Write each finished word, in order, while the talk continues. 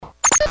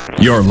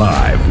You're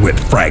live with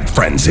Frank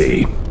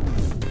Frenzy.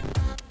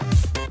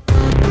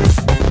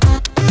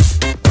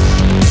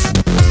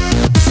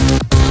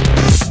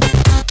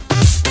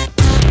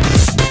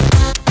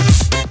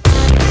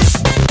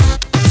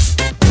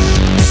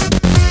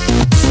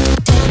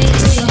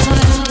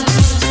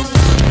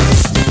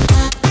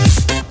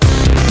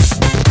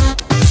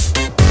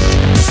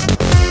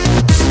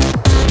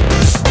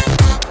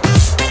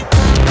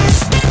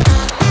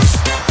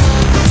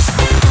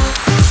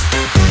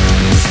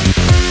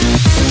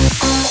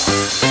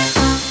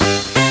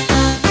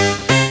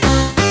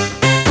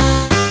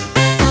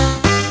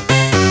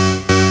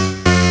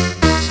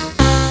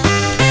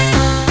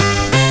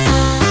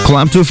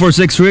 Club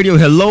 246 Radio,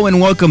 hello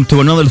and welcome to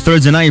another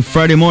Thursday night,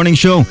 Friday morning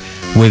show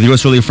with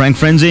yours truly, Frank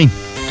Frenzy.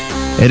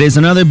 It is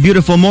another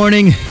beautiful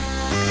morning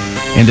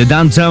in the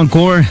downtown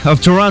core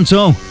of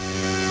Toronto.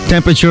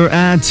 Temperature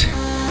at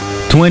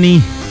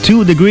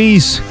 22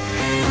 degrees,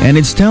 and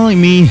it's telling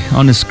me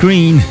on the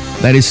screen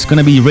that it's going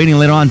to be raining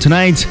later on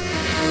tonight.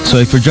 So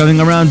if you're driving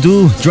around,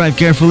 do drive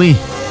carefully,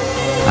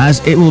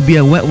 as it will be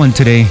a wet one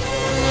today.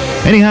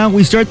 Anyhow,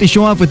 we start the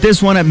show off with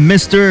this one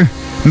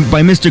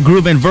by Mr.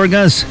 Groove and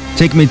Vergas,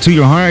 Take Me to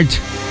Your Heart.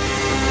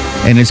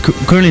 And it's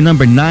currently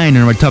number 9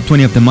 in our top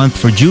 20 of the month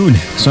for June.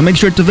 So make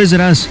sure to visit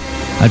us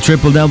at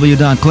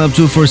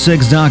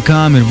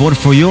www.club246.com and vote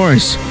for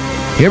yours.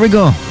 Here we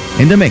go,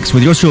 in the mix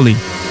with yours truly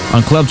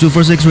on Club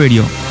 246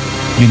 Radio.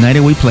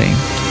 United We Play.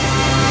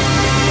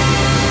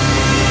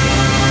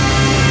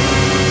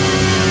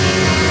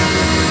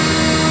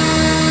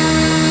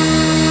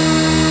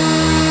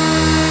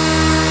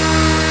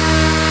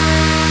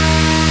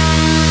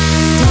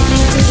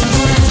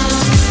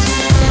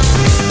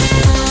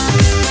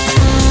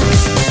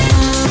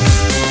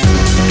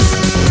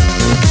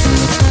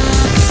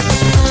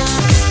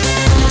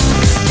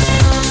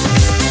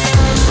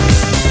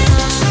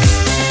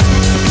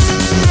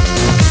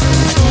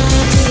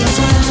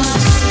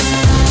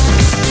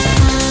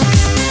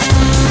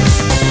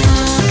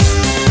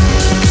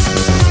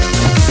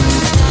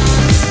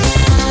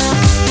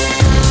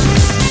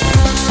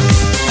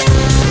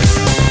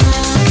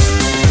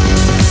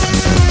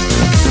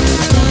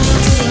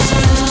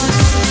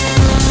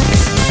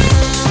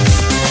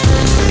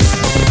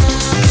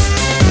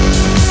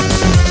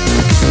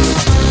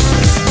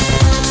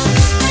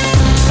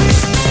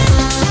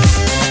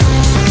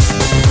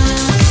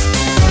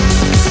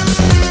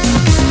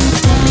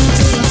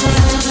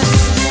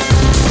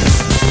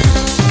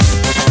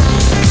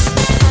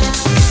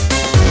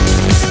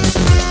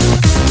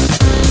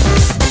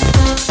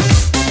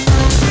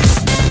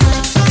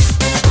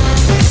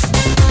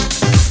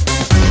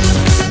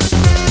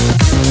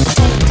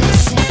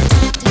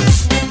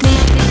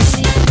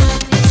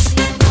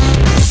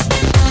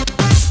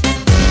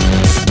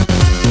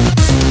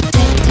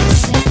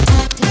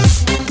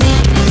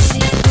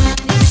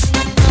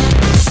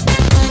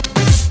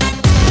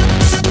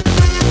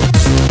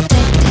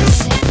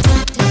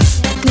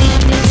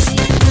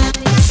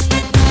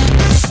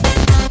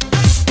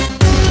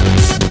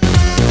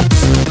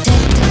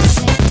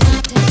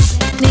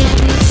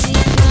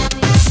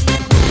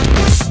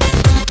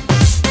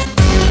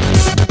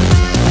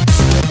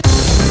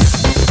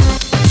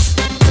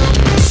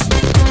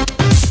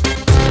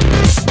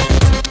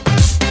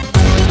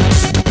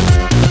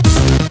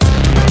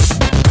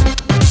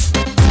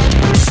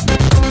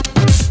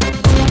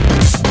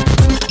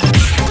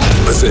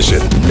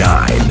 Position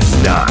 9.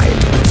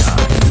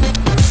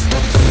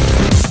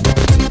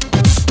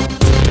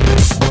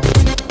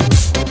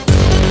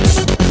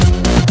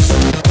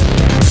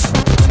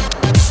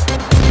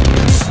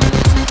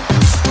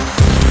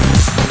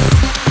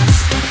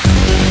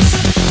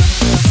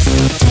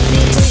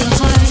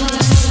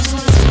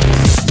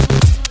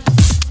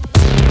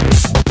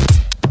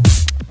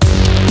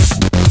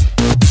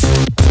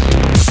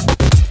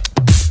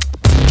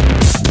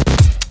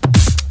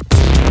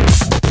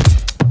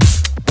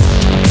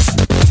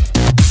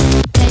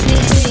 Take me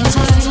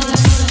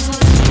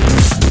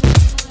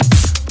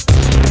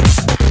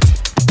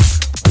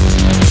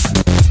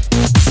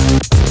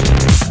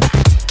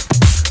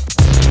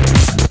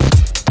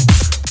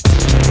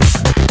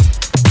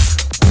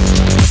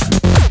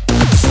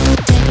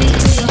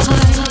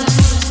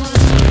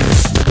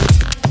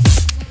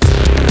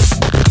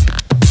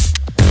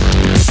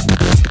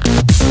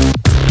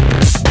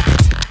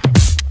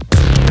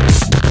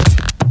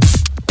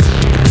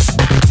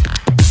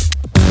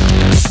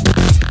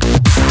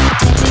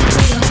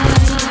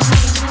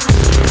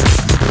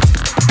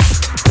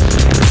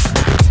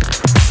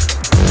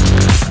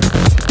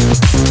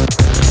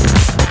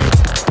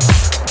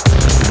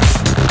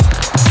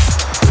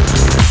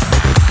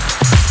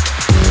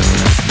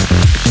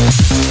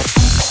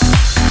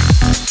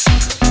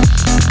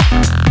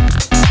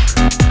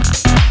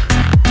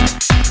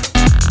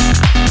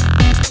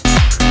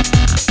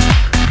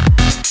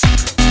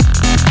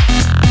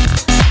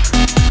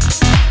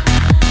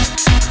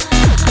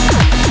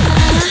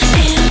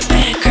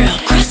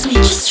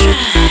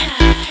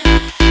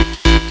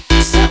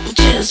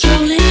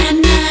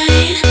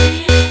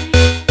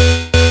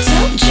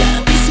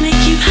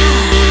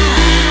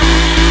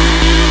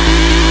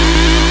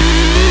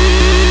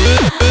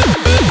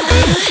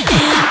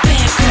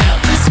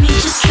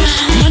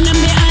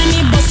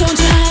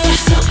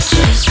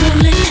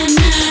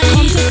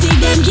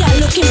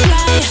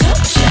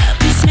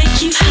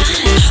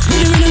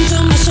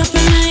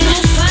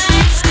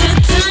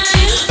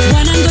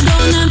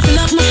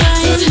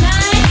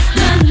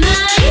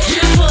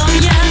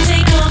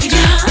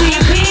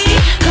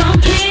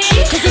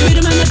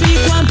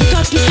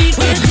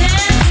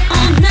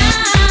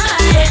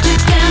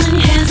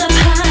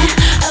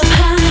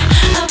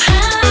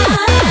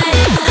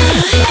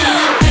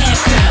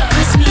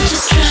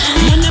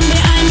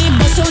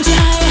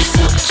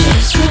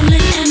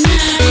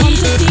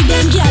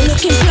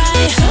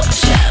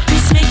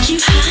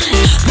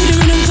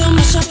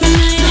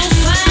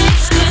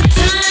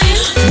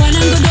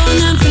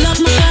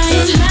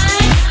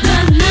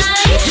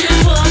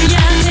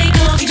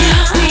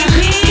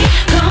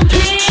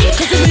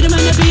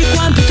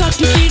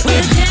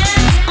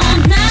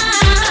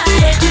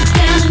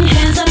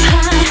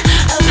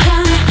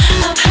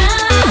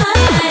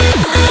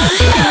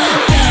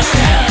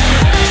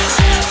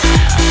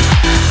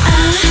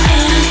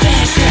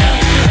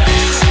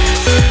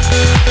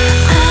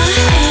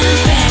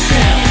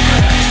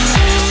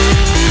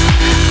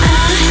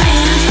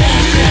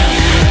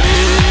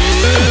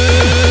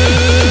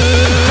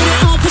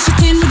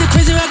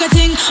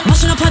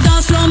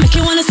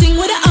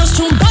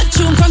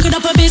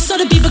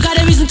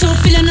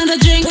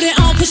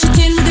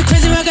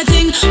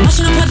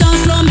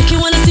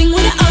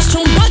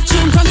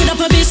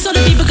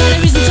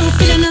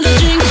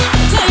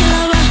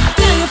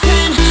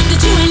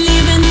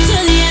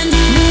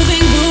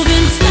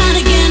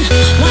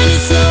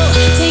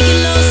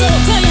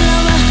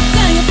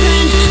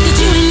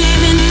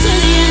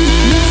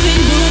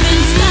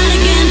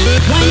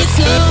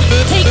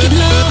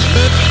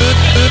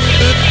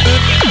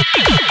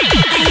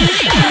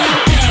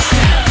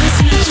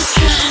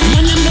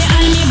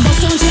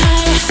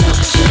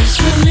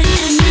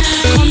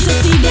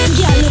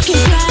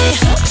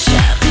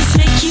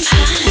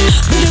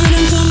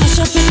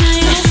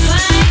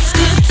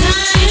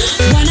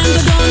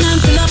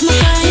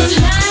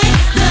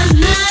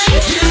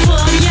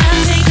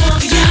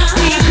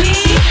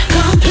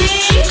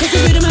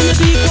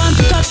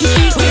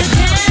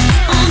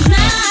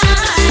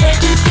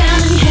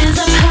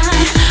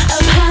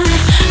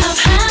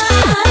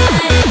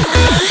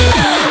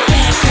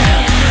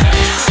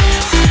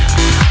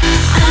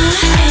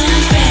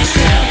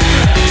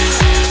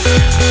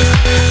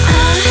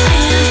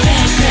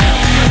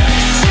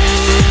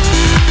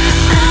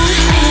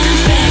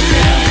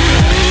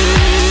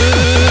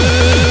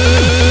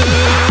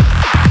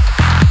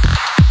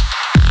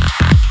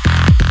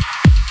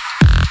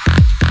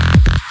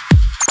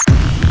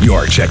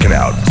You're checking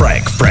out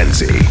Frank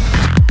Frenzy.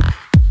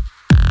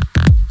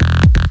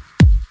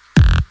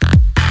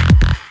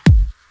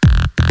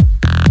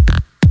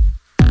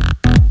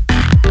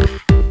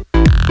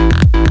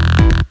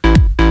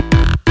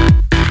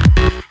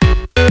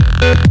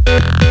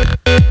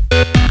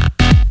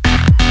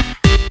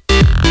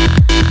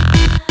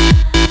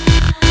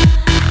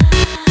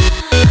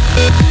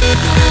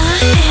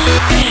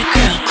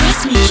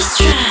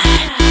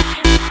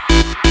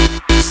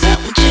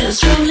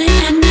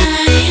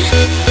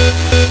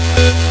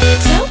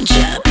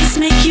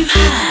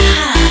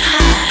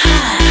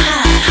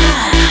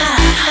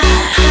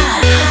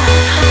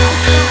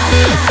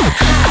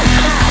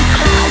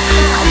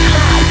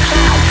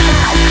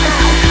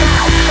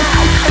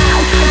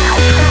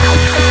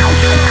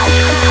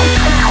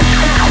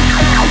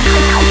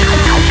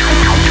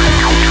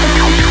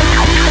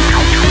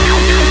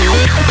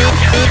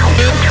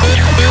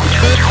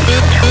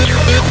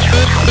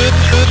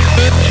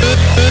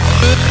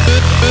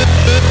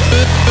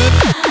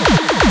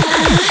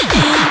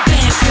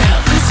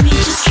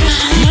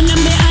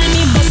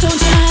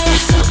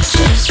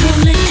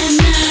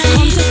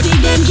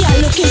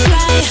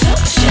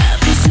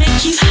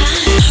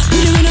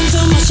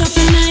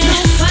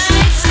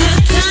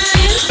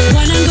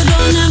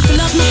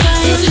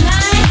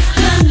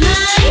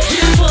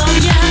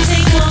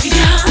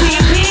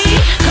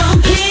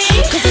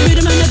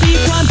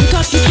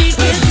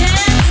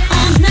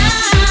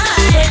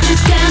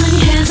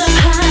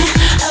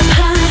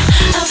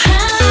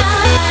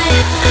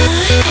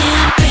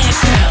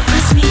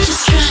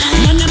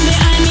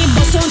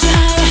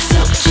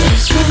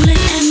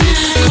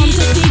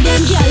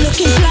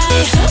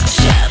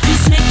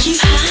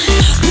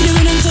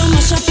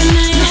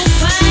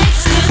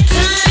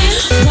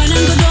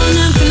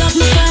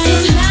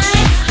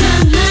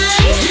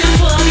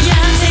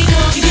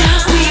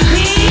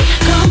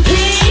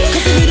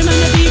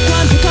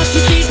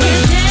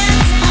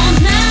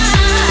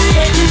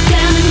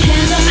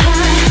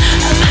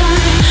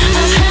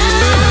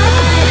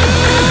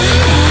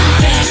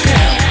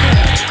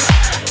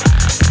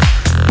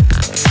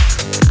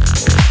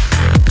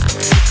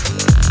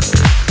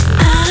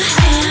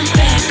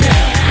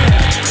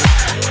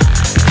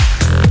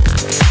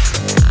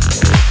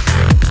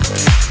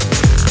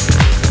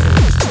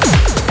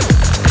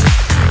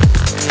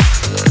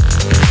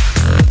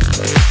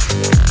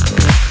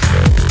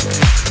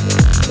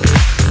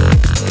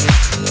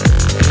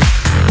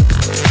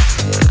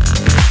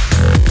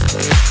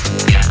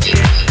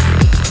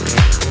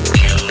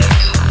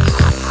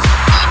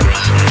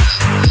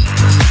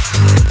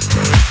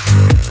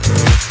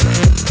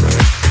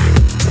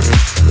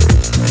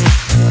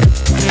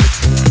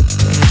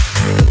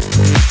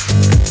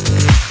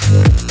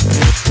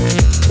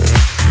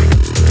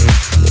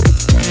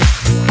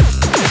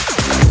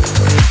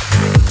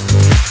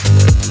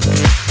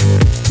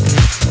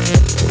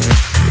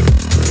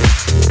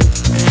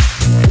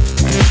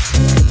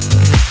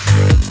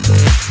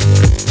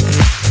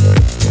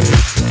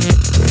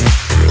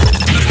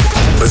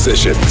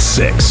 Position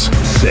 6.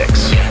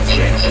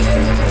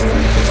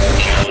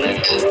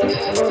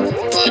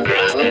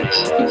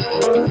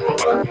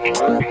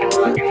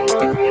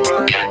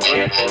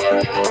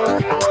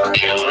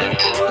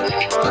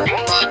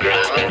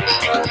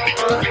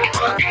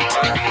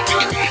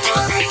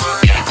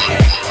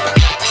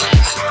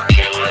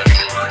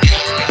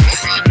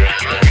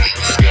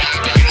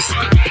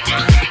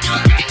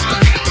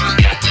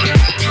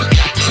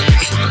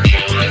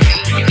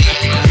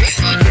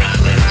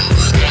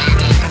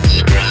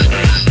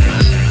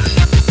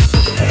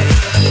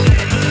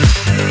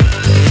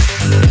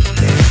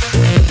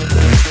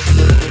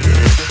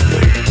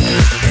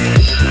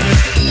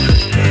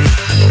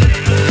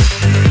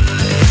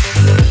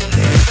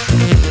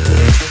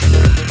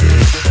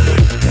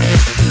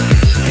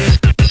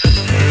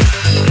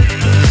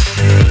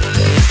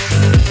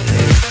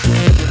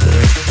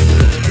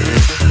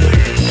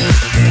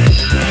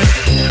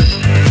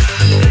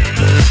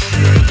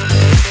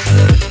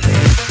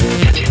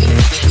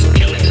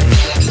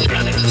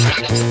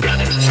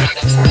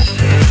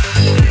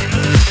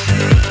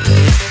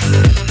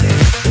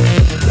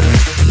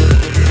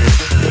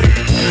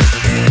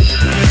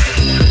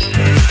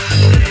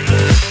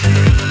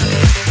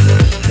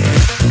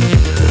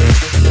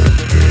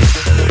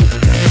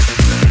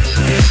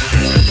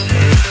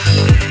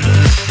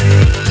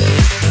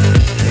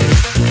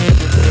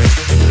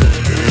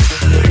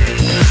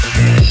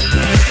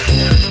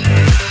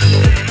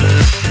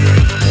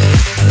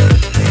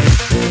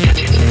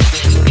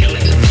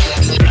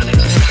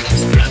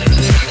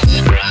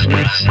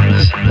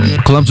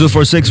 Club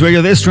 246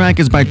 Radio. This track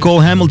is by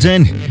Cole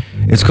Hamilton.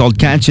 It's called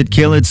Catch It,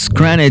 Kill It,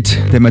 Scran It,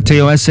 the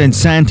Mateo S. and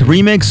Sant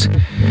remix,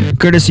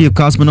 courtesy of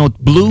Cosmonaut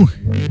Blue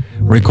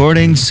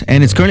Recordings,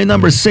 and it's currently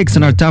number 6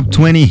 in our top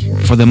 20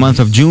 for the month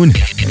of June.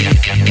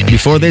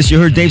 Before this, you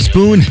heard Dave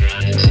Spoon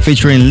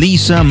featuring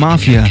Lisa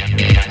Mafia,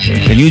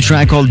 the new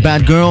track called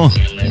Bad Girl,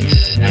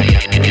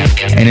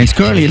 and it's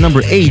currently at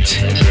number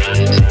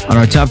 8 on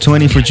our top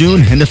 20 for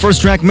June. And the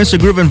first track, Mr.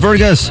 Groove and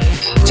Vergas,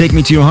 Take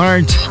Me to Your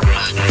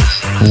Heart.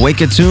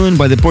 Wake It Tune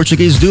by the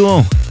Portuguese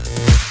duo.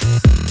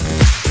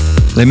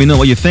 Let me know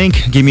what you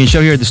think. Give me a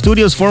shout here at the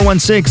studios,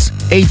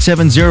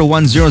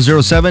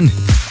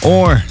 416-870-1007,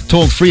 or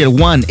toll free at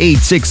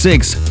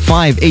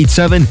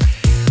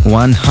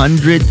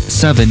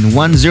 1-866-587-107,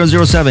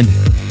 1007.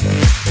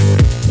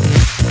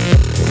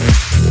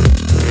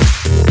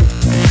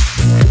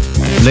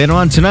 Later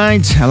on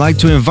tonight, I'd like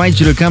to invite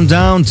you to come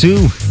down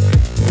to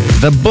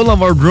the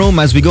Boulevard Room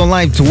as we go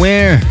live to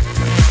Where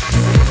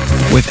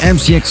with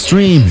MC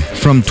Extreme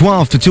from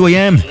 12 to 2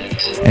 a.m.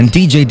 and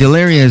DJ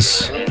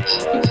Delirious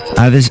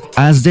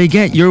as they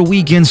get your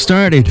weekend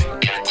started.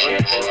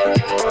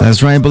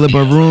 That's right,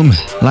 Boulevard Room,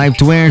 live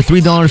to Where,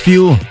 $3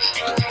 fuel.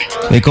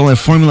 They call it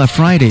Formula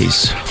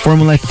Fridays,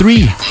 Formula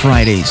 3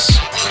 Fridays.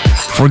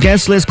 For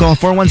guest list, call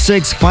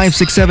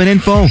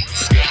 416-567-INFO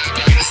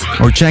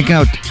or check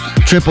out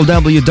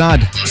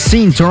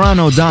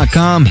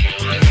www.scenetoronto.com.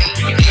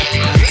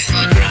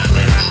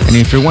 And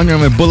if you're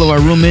wondering where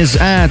Boulevard Room is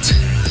at,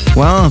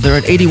 well, they're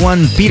at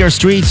 81 Peter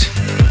Street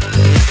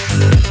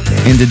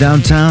in the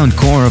downtown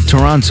core of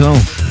Toronto.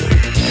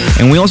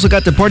 And we also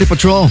got the Party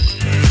Patrol.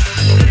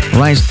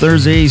 Right,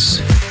 Thursdays.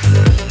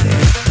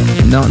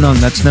 No,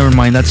 never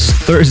mind. That's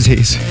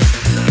Thursdays.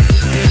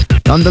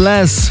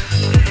 Nonetheless,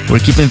 we're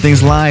keeping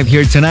things live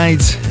here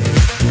tonight.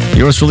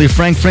 Yours truly,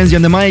 Frank Frenzy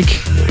on the mic.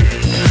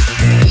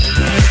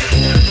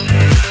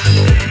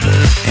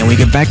 And we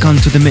get back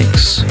onto the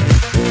mix.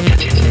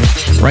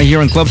 Right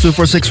here on Club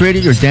 246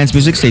 Radio, your dance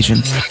music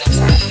station.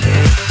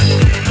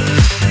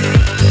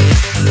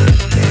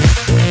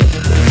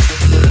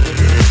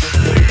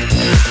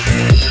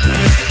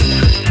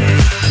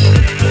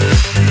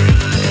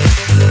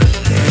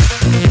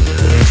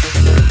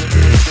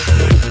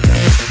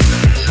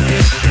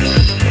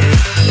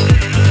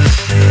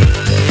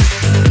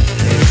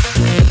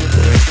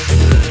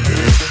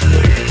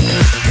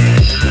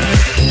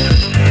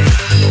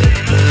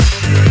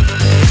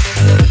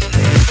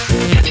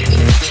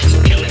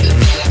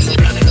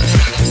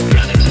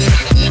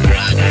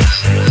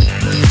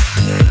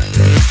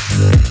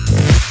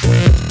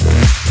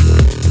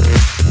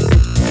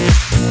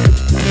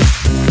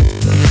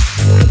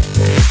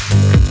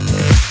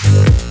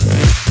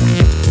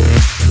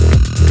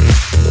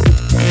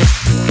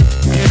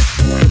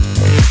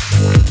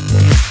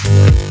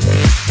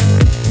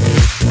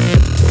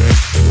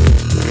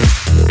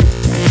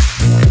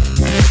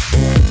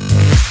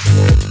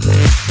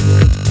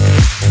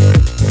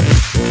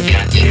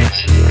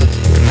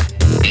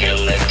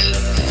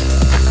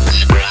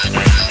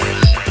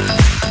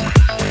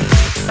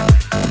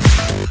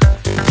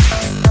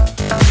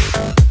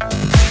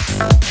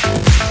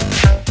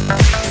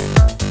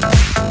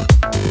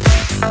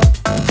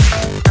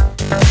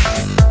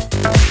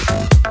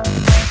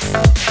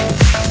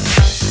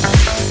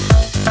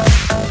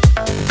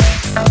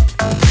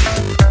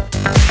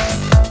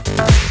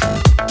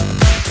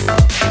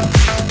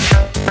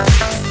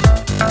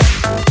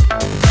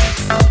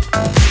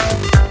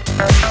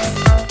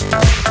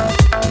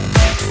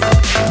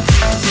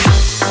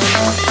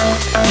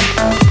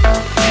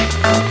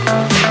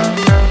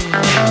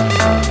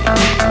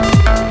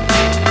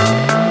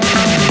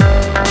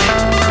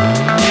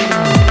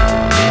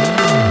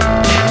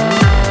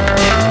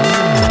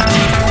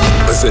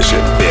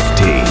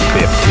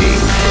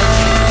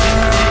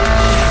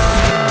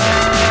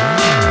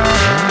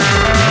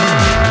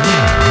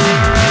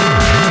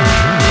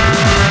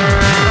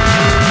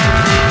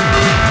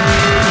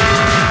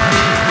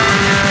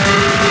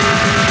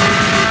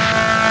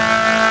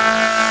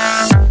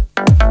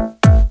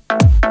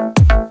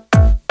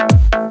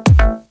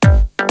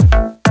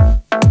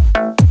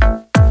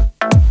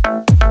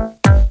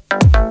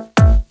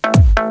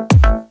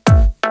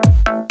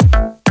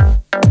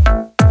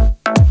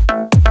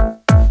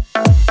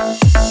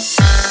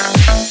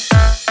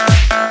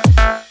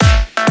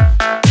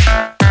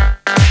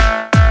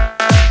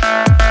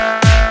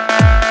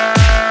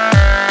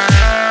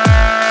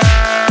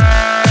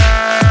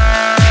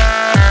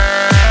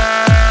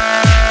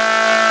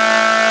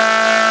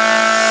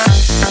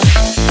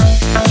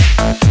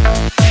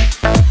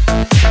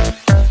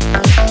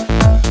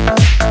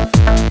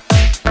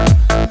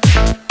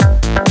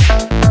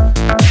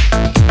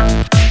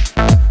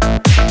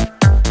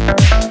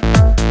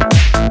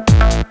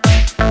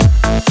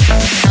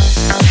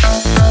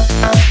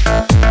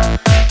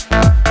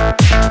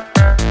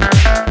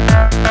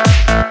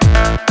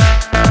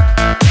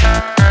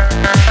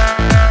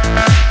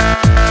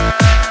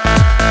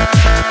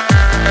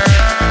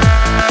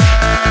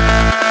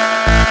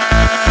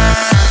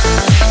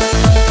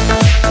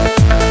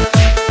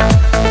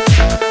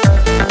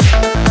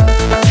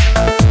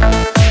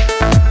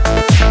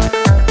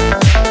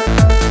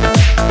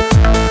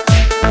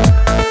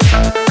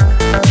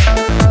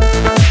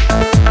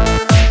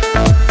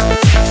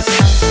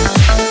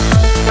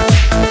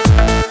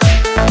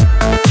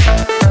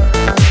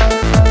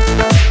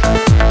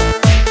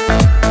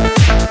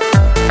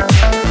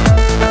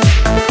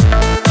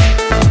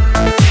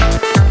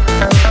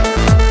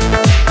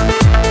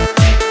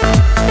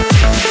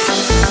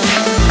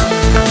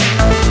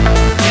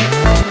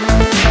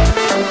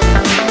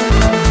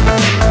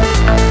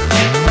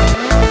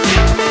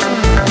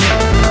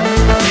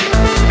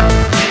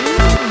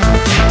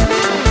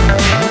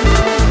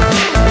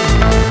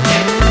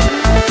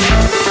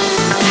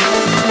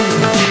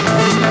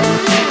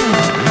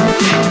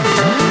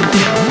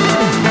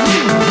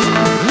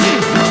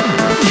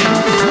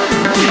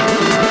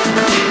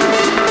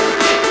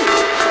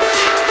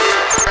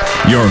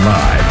 You're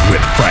live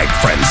with Frank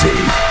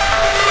Frenzy.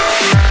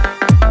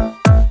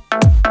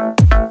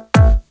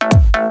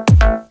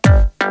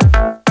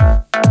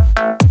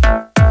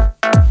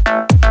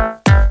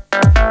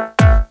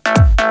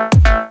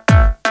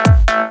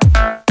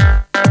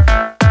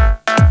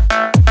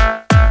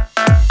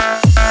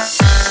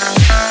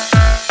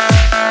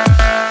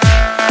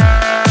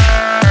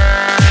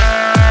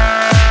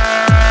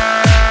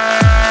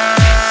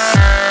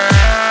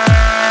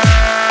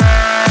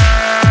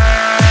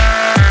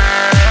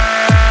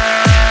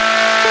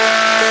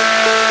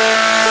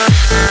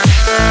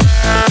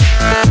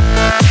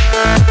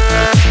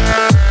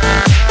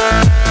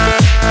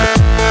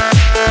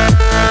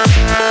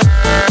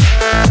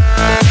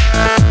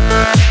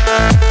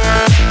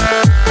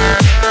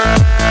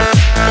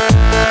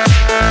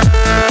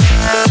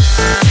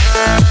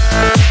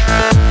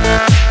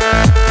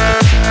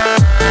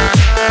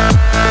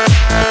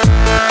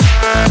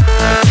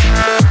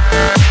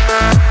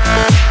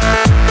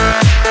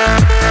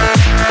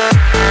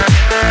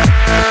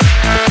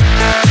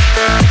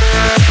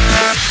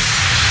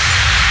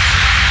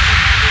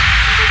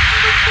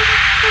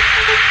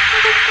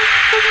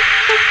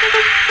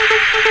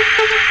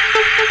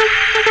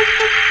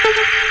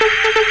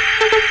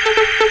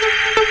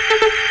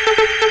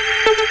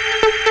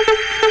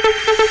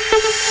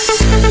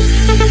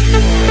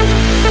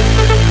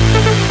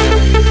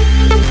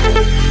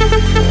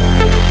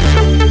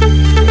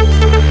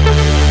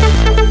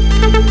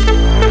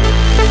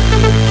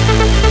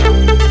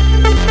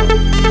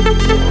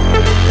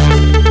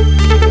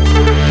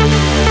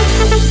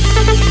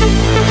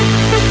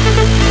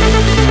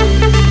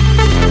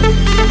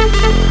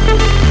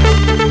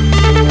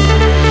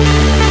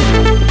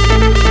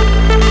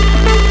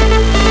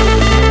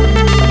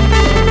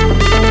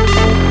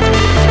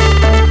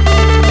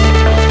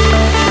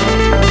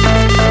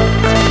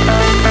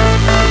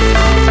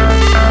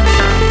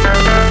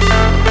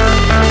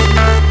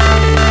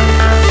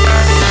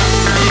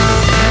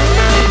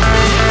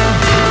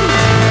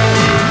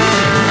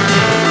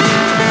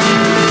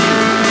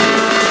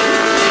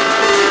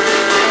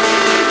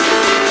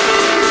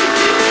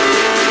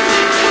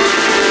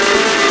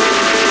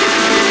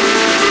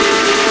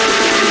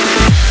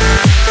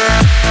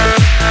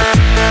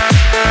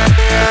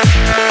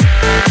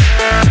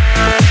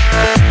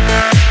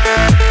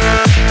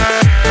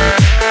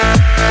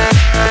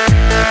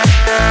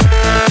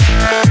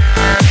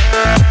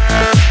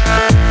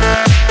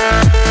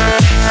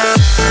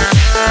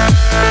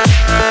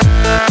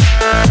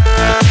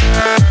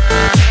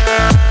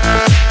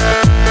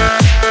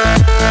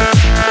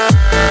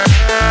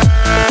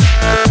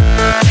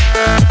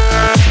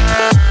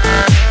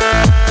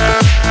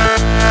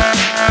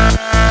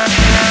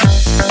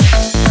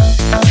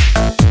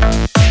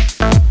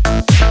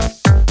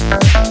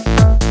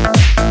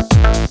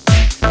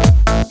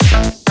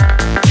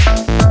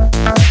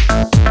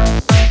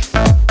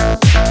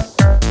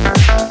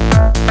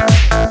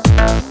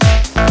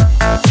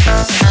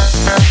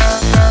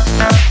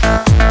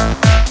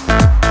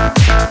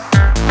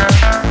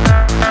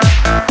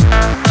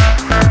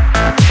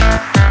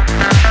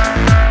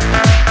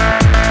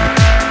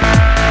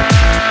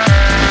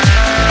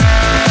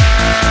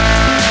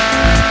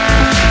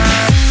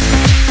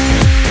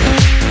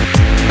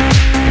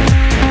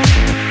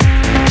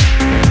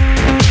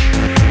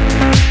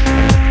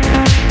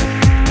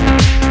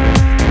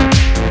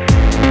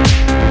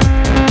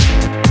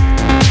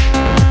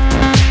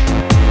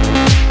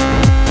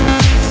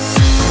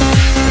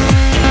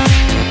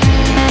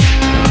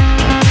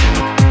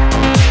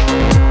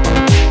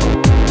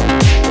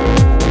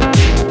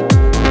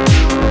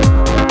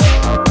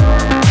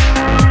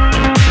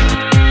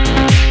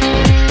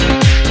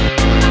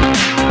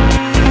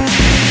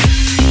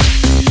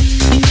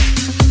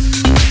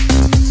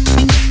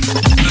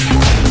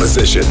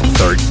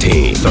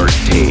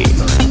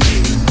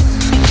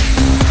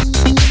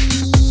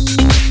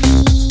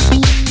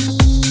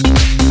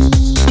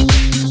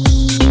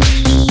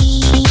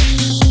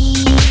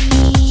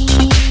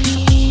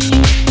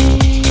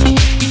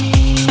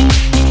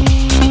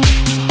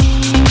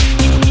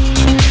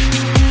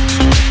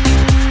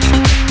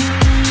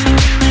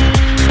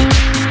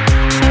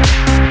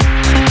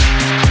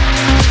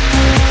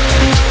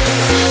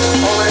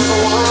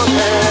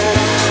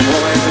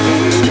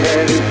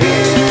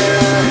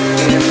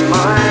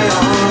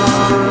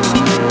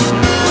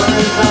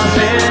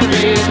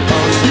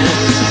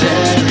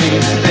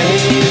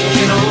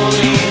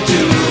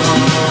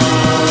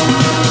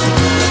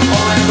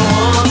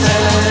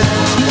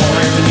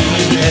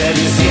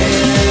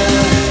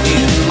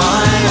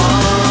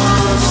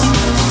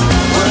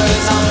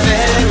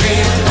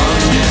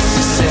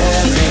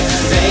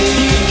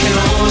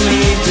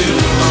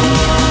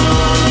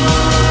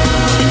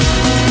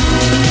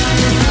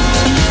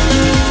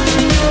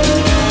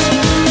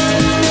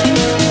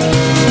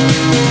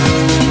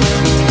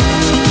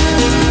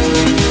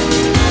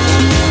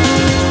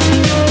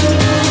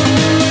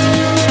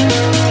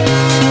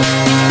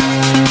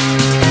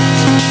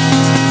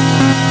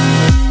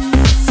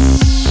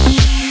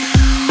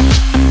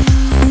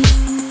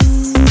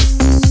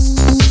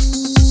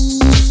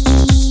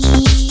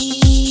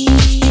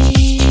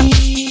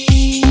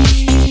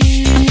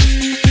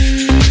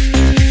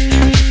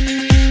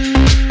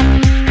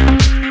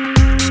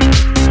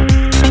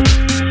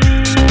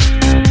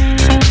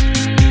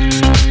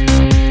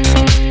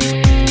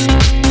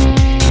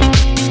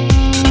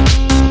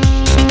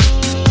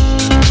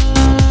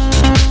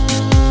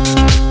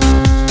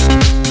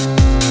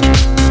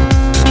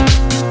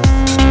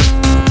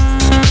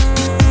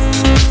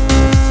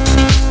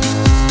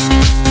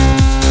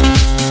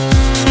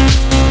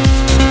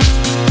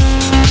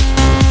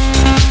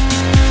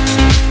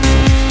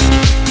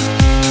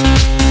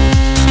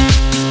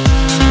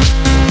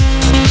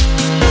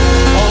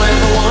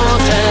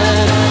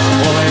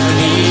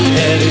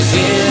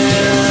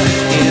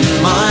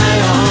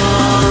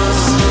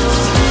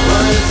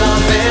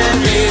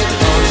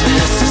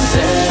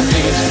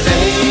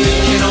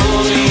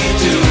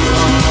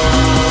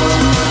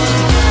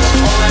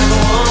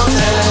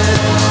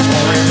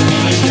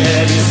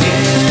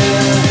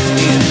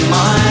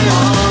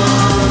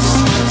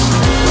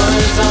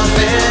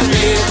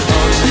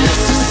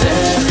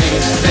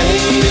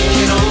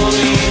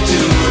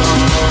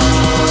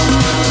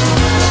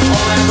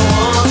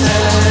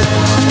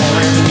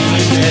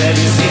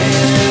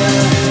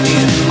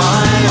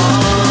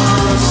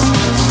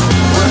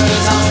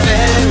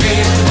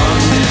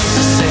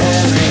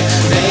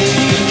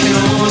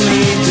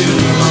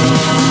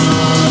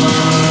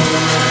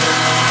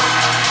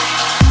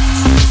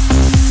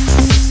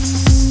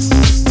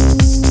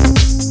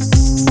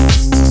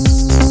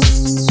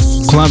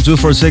 Club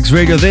 246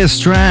 Radio. This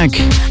track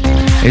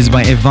is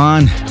by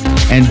Yvonne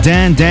and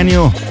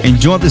Daniel.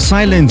 Enjoy the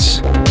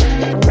silence.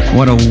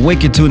 What a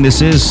wicked tune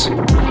this is.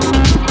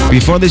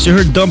 Before this, you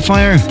heard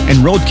Dubfire and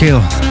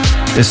Roadkill,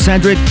 the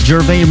Cedric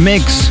Gervais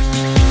mix,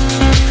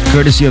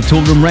 courtesy of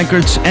Tool Room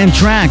Records and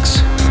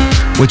Tracks,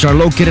 which are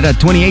located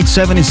at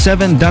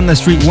 2877 Dundas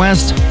Street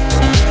West.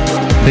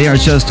 They are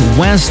just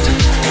west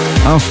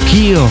of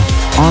Kiel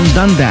on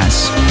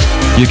Dundas.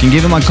 You can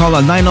give them a call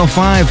at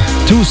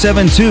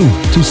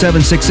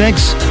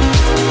 905-272-2766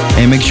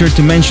 and make sure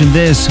to mention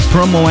this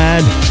promo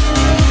ad.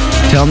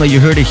 Tell them that you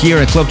heard it here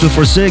at Club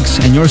 246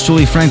 and yours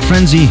truly, Frank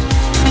Frenzy,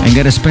 and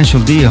get a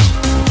special deal.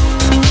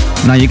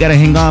 Now you gotta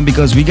hang on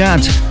because we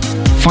got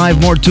 5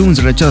 more tunes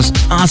that are just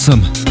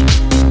awesome.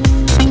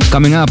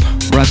 Coming up,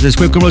 we're after this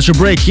quick commercial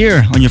break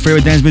here on your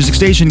favorite dance music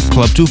station,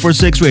 Club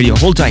 246 Radio.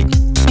 Hold tight.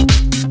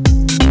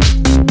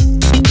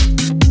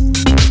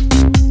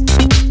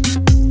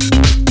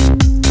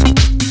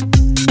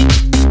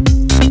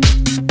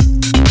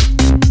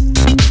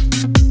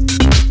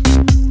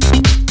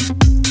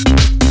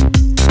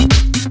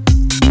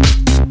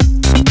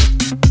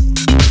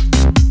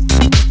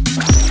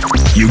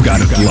 You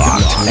got it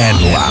locked and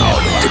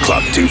loud to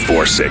Club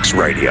 246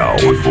 Radio.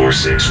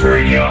 246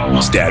 Radio.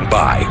 Stand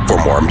by for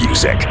more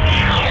music.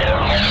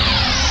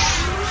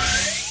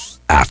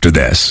 After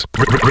this,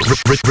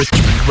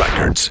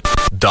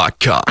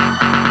 RichmondRecords.com,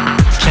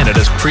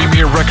 Canada's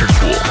premier record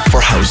pool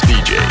for house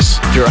DJs.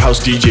 If you're a house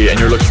DJ and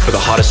you're looking for the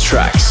hottest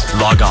tracks,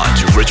 log on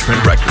to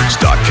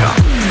RichmondRecords.com.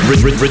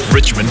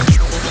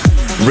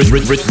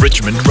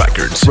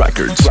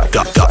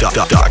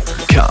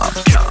 RichmondRecords.com.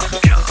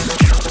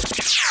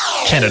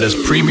 Canada's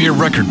premier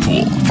record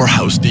pool for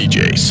house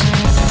DJs.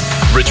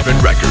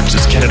 Richmond Records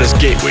is Canada's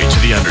gateway to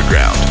the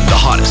underground. The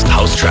hottest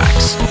house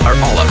tracks are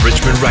all at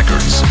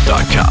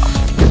RichmondRecords.com.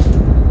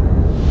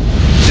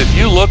 If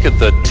you look at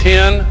the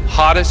 10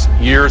 hottest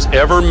years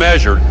ever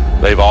measured,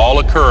 they've all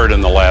occurred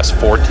in the last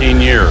 14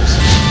 years.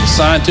 The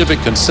scientific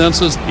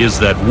consensus is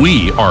that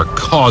we are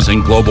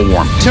causing global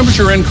warming.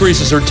 Temperature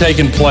increases are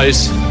taking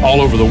place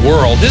all over the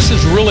world. This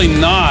is really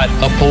not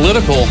a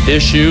political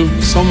issue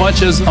so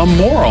much as a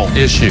moral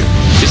issue.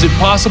 Is it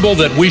possible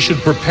that we should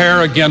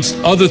prepare against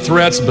other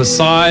threats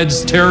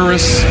besides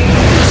terrorists?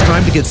 It's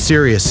time to get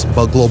serious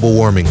about global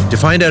warming. To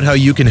find out how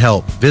you can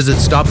help, visit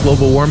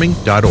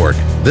stopglobalwarming.org.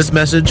 This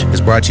message is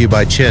brought to you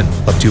by Chin,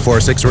 Club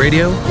 246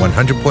 Radio,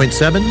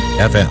 100.7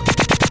 FM.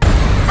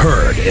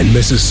 heard in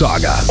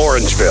Mississauga,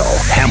 Orangeville,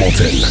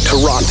 Hamilton,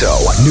 Toronto,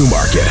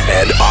 Newmarket,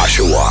 and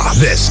Oshawa.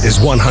 This is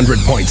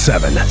 100.7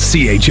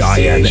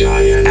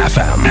 CHIN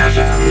FM.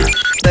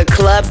 The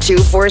Club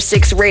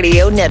 246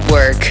 Radio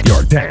Network.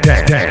 Your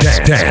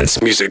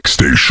dance music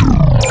station.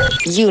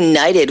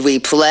 United we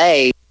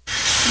play.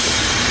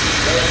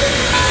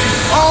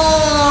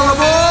 All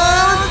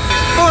aboard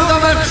for the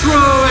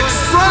Metro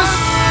Express!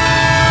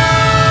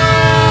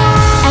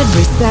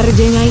 Every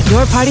Saturday night,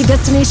 your party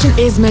destination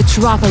is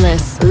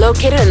Metropolis.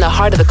 Located in the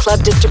heart of the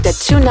club district at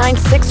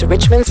 296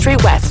 Richmond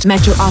Street West,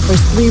 Metro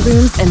offers 3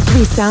 rooms and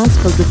 3 sounds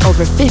filled with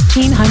over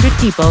 1,500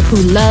 people who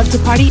love to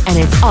party, and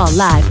it's all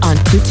live on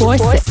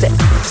 246.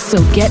 So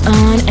get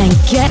on and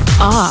get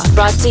off.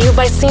 Brought to you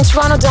by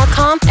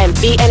StToronto.com and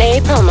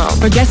BNA Promo.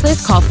 For guest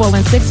list, call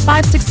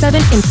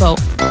 416-567-INFO.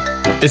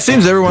 It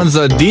seems everyone's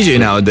a DJ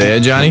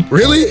nowadays, Johnny.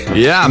 Really?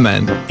 Yeah,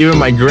 man. Even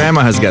my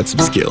grandma has got some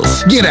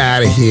skills. Get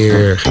out of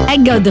here. I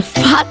got the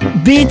fat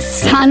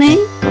beats, honey.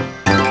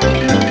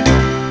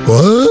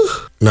 What?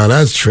 No,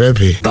 that's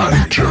trippy.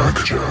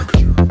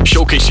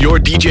 Showcase your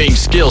DJing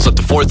skills at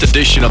the 4th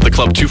edition of the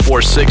Club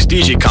 246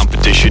 DJ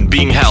competition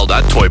being held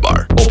at Toy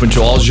Bar. Open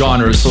to all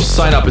genres, so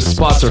sign up as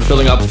spots are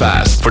filling up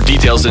fast. For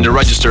details and to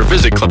register,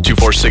 visit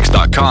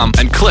club246.com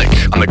and click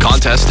on the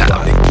contest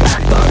tab.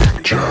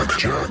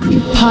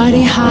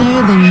 Party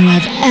higher than you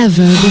have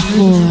ever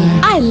before.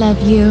 I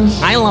love you.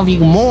 I love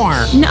you more.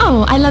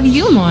 No, I love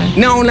you more.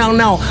 No.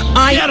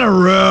 I Get a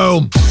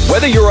room.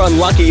 Whether you're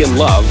unlucky in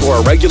love or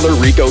a regular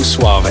Rico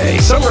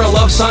Suave, Summer of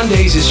Love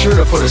Sundays is sure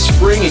to put a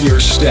spring in your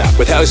step.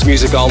 With house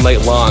music all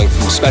night long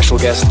from special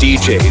guest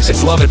DJs,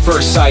 it's love at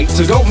first sight,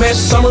 so don't miss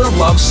Summer of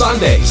Love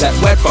Sundays at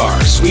Wet Bar,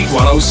 Suite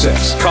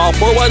 106. Call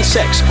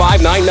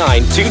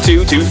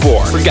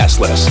 416-599-2224 for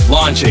guest list.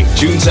 Launching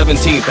June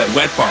 17th at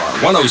Wet Bar,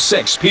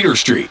 106 Peter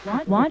Street.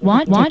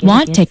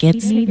 Want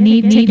tickets?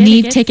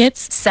 Need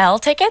tickets? Sell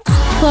tickets?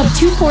 Club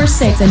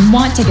 246 and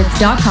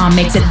WantTickets.com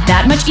makes it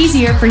that much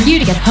easier for you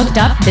to get hooked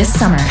up this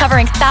summer.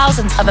 Covering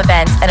thousands of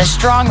events and a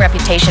strong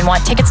reputation,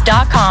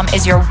 WantTickets.com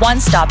is your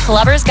one-stop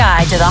clubber's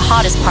guide to the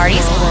hottest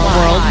parties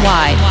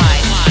worldwide.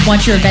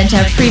 Want your event to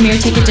have premier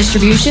ticket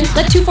distribution?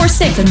 Let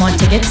 246 and Want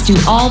Tickets do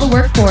all the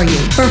work for you.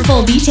 For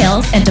full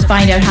details and to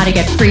find out how to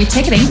get free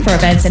ticketing for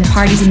events and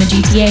parties in the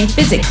GTA,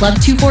 visit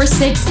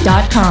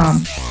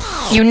club246.com.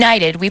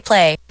 United we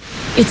play.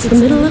 It's the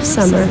middle of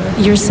summer.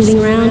 You're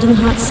sitting around in the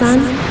hot sun,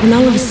 and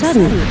all of a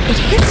sudden, it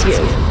hits you.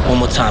 One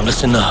more time,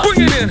 listen up.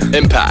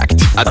 Impact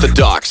at the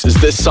Docks is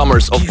this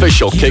summer's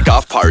official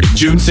kickoff party.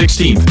 June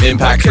 16th,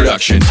 Impact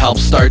Productions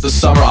helps start the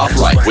summer off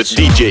right with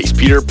DJs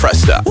Peter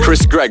Presta,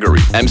 Chris Gregory,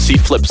 MC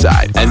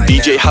Flipside, and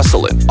DJ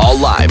Hustlin', all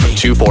live on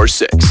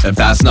 246. If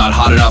that's not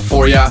hot enough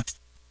for ya,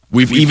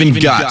 we've even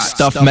got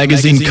Stuff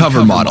Magazine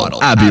cover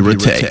model, Abby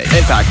Rattay.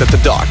 Impact at the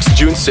Docks,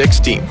 June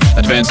 16th.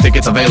 Advance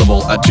tickets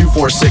available at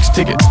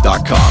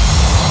 246tickets.com.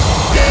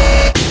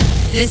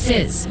 This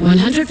is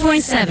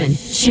 100.7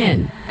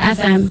 Chin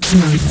FM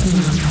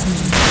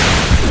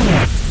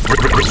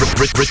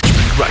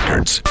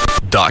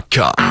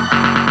RichmondRecords.com.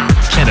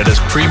 Canada's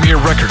premier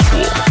record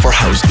pool for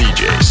house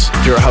DJs.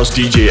 If you're a house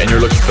DJ and you're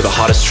looking for the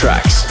hottest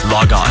tracks,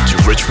 log on to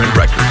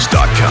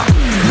RichmondRecords.com.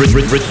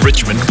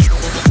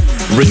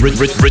 RichmondRecords.com.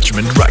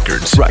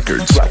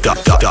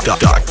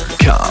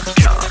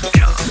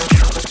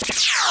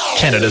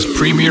 Canada's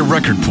premier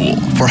record pool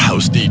for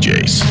house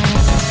DJs.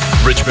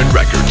 Richmond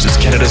Records is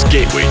Canada's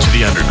gateway to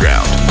the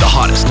underground. The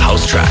hottest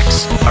house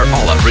tracks are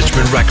all at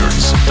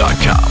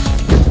RichmondRecords.com.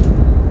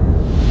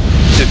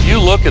 If you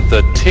look at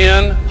the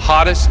 10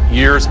 hottest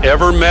years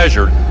ever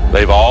measured,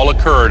 they've all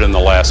occurred in the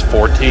last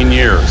 14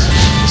 years.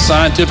 The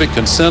scientific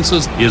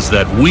consensus is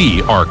that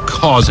we are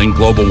causing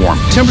global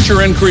warming.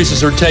 Temperature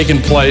increases are taking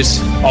place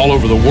all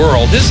over the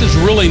world. This is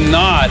really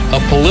not a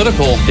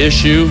political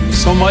issue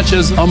so much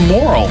as a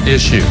moral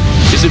issue.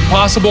 Is it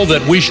possible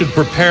that we should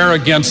prepare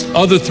against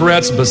other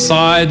threats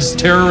besides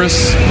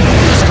terrorists?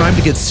 It's time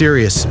to get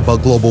serious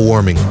about global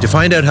warming. To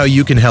find out how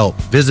you can help,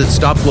 visit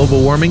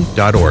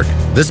stopglobalwarming.org.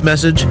 This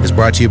message is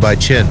brought to you by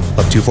Chin,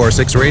 Club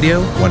 246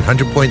 Radio,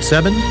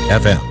 100.7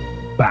 FM.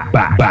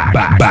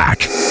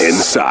 Back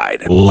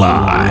inside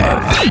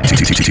live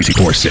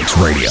 246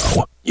 Radio.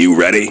 You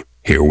ready?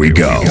 Here we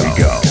go.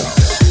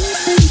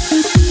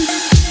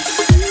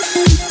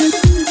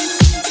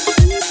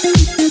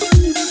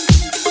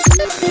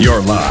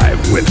 You're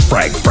live with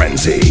Frank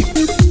Frenzy.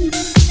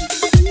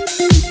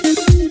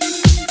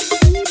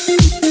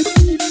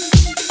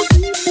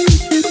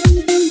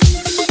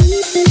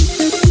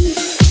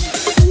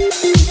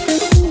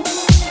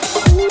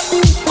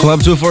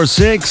 Club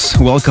 246,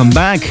 welcome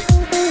back.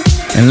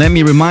 And let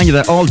me remind you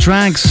that all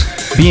tracks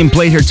being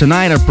played here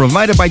tonight are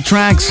provided by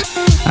Tracks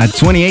at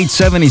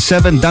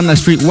 2877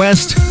 Dundas Street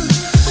West.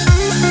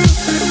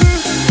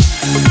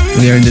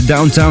 We are in the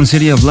downtown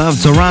city of love,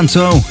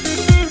 Toronto.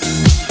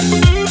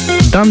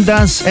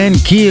 Dundas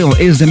and Keele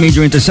is the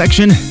major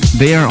intersection.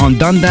 They are on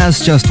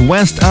Dundas, just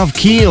west of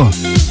Keele.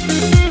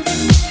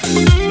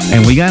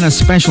 And we got a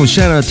special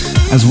shout out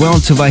as well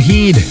to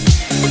Vahid,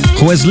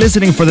 who is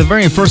listening for the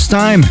very first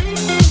time.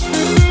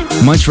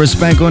 Much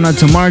respect going out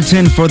to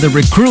Martin for the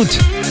recruit.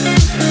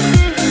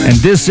 And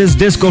this is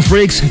Disco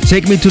Freaks,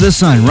 Take Me to the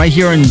Sun, right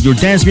here on your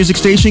dance music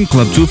station,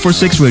 Club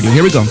 246 Radio.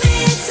 Here we go.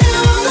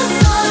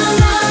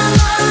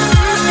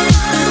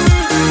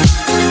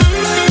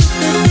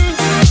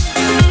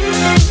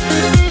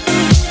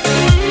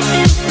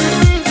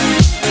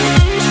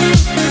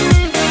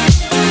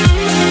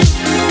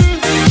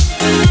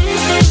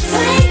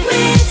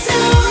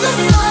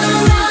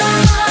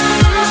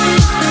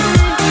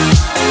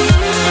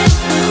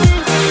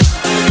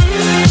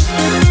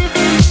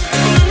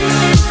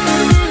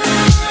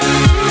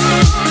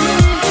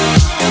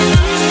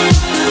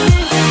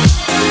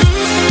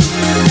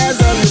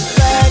 As I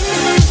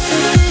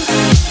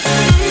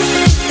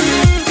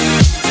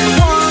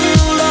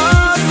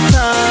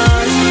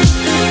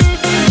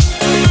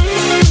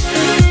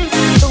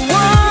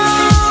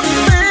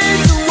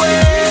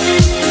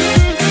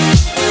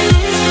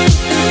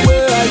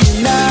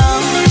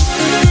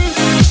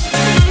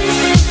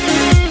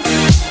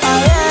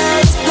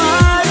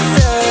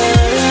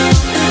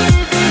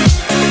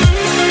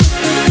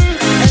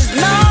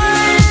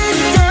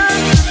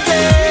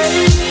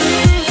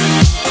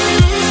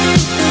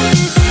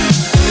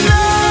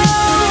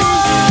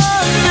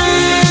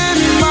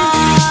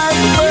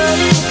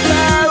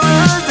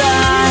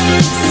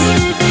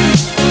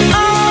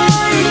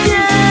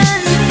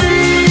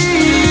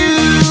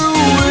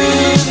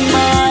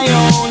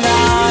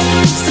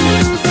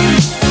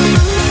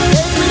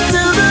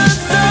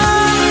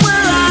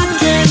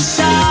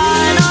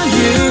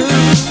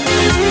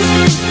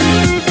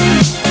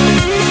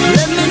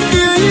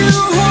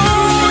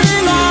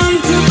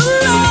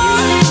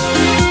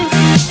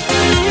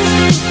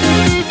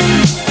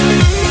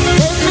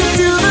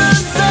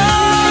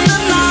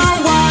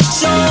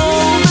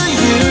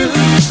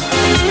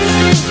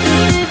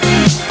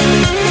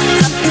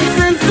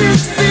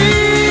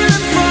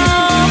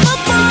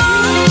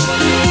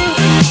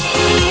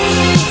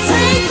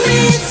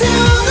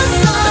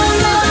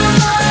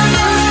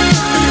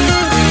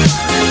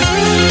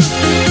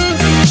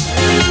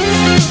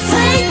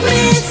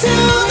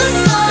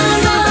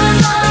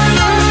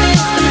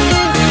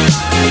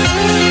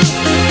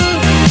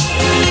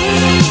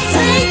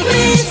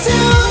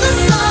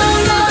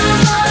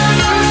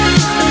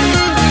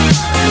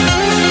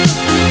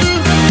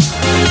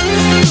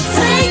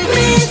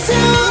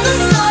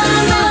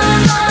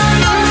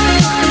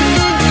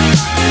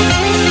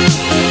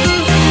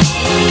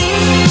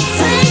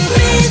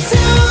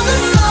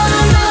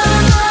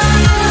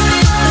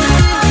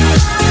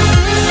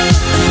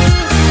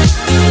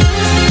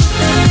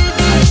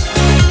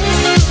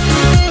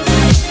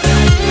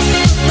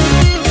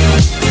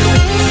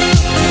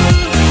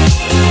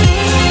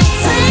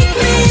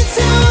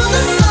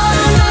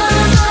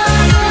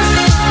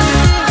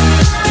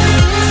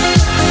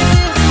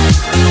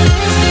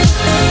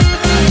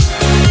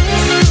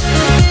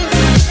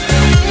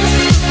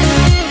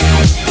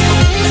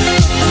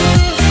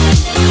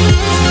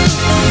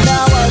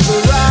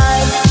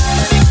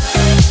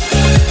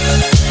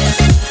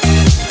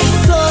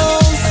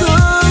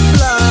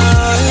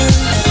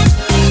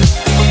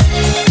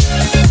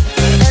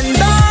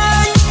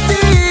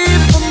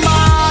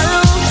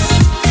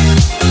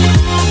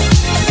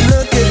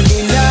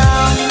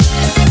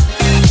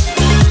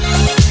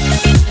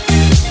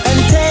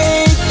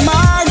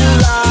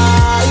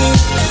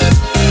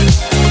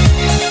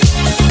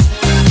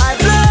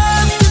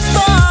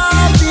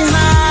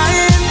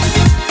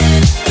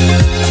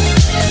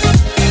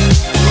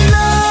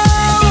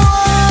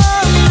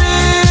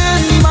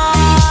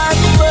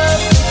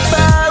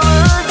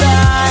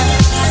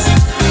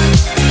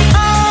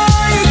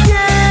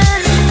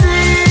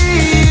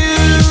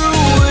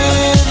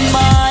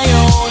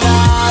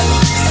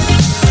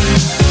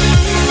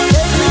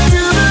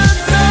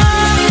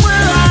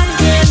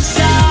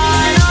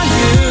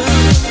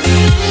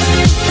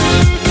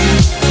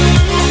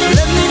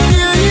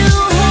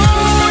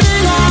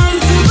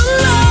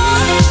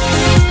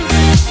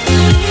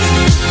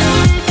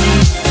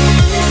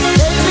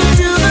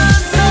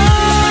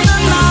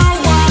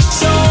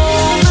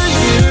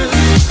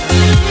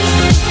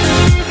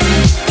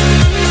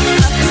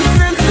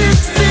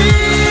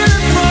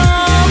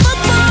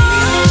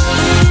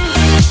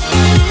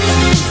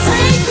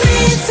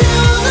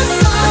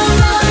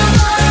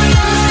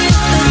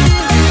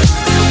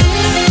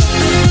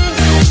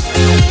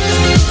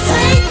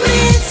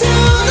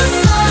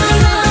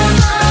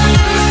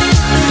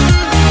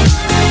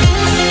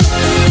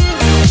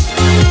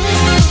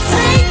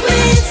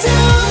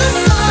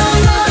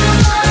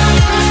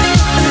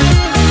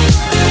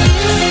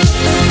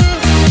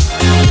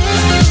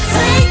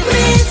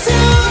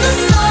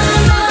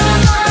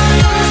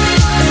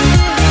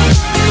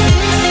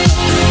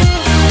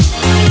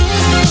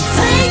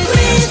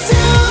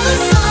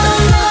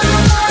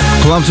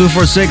Club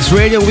 246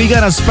 Radio. We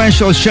got a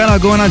special shout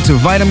out going out to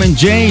Vitamin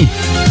J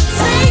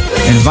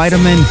and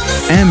Vitamin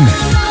M.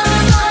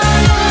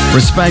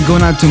 Respect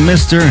going out to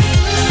Mr.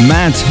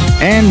 Matt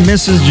and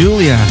Mrs.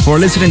 Julia for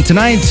listening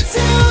tonight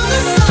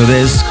to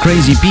this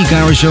crazy peak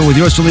hour show with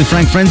yours truly,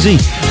 Frank Frenzy.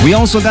 We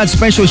also got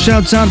special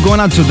shouts out going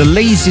out to the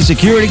Lazy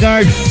Security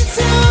Guard,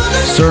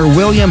 Sir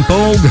William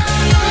Pogue,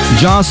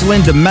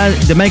 Jocelyn, the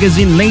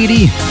magazine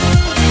lady,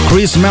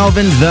 Chris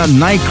Melvin, the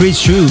night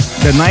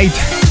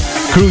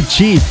crew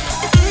chief,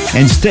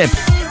 and Step,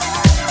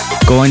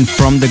 going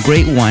from the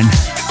Great One.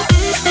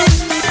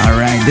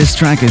 Alright, this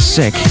track is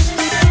sick.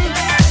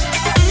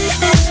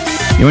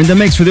 You're in the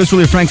mix with yours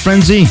truly, Frank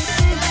Frenzy,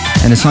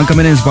 and the song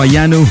coming in is by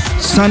Yanu,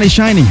 Sun is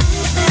Shining.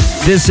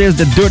 This is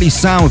the Dirty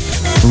South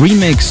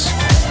remix,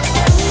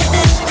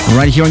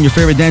 right here on your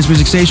favorite dance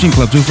music station,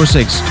 Club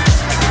 246.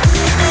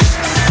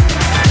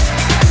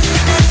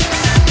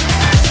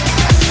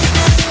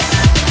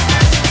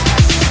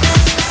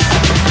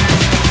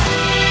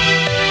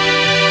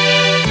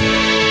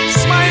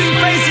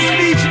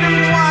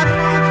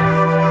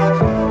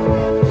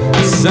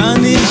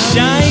 Sun is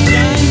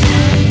shining,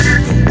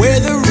 the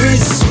weather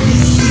is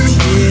sweet,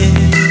 yeah.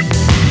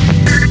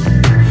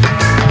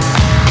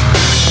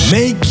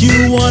 Make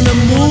you wanna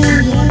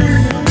move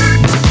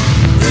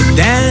your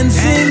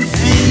dancing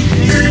feet,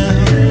 yeah.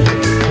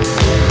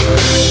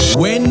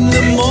 When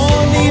the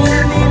morning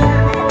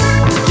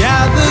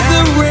gather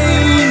the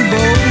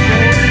rainbow,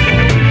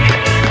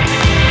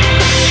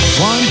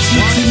 want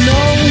you to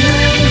know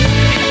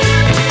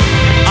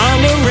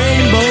I'm a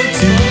rainbow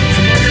too.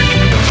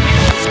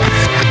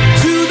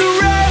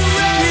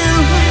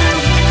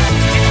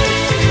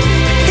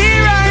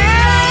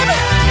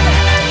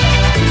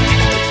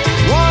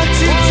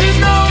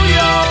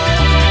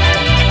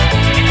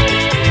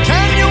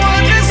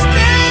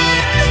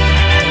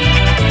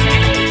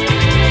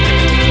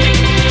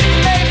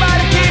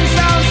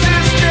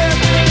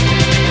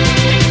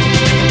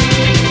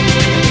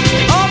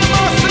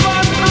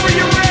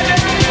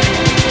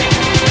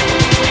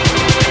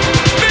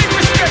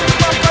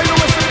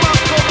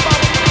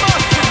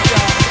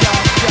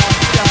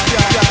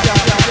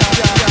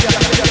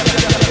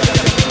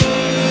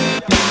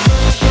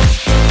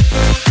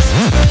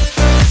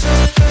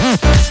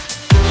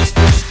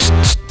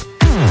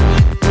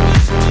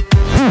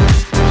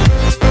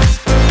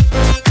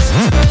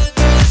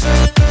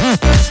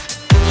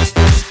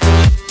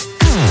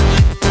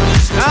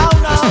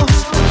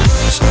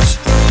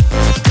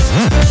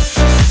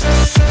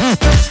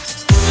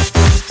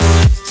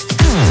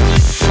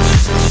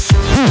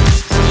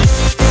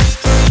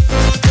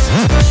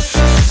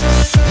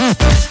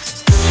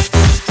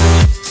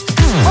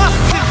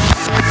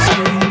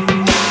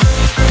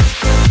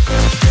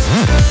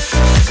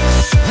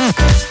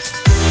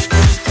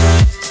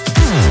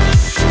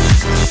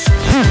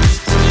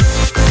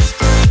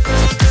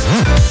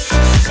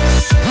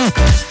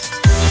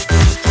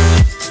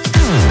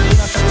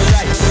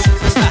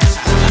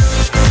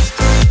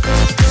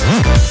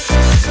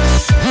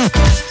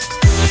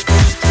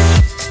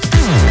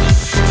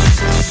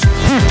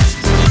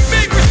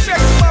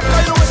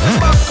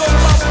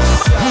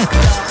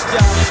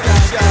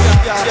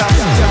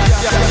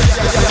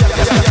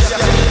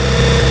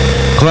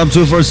 Club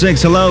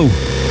 246, hello.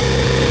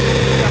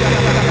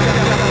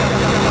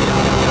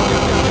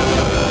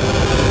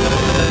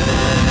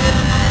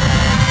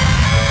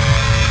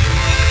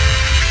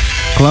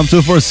 Club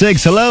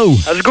 246, hello.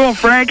 How's it going,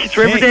 Frank? It's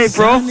River Dave,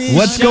 bro.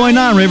 What's going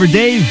on, River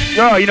Dave?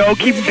 Oh, you know,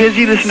 keeping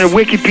busy, listening to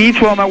wicked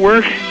beats while I'm at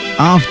work.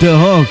 Off the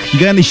hook. You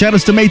got any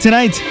shout-outs to make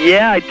tonight?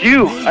 Yeah, I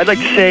do. I'd like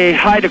to say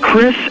hi to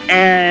Chris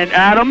and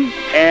Adam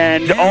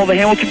and all the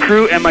Hamilton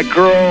crew and my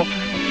girl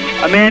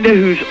Amanda,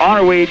 who's on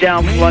her way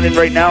down from London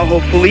right now,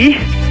 hopefully.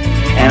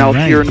 And I'll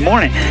see her in the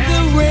morning.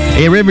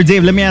 Hey, River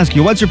Dave, let me ask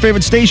you, what's your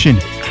favorite station?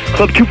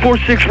 Club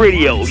 246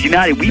 Radio,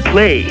 United We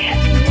Play.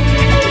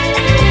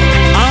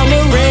 I'm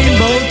a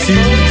rainbow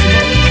too.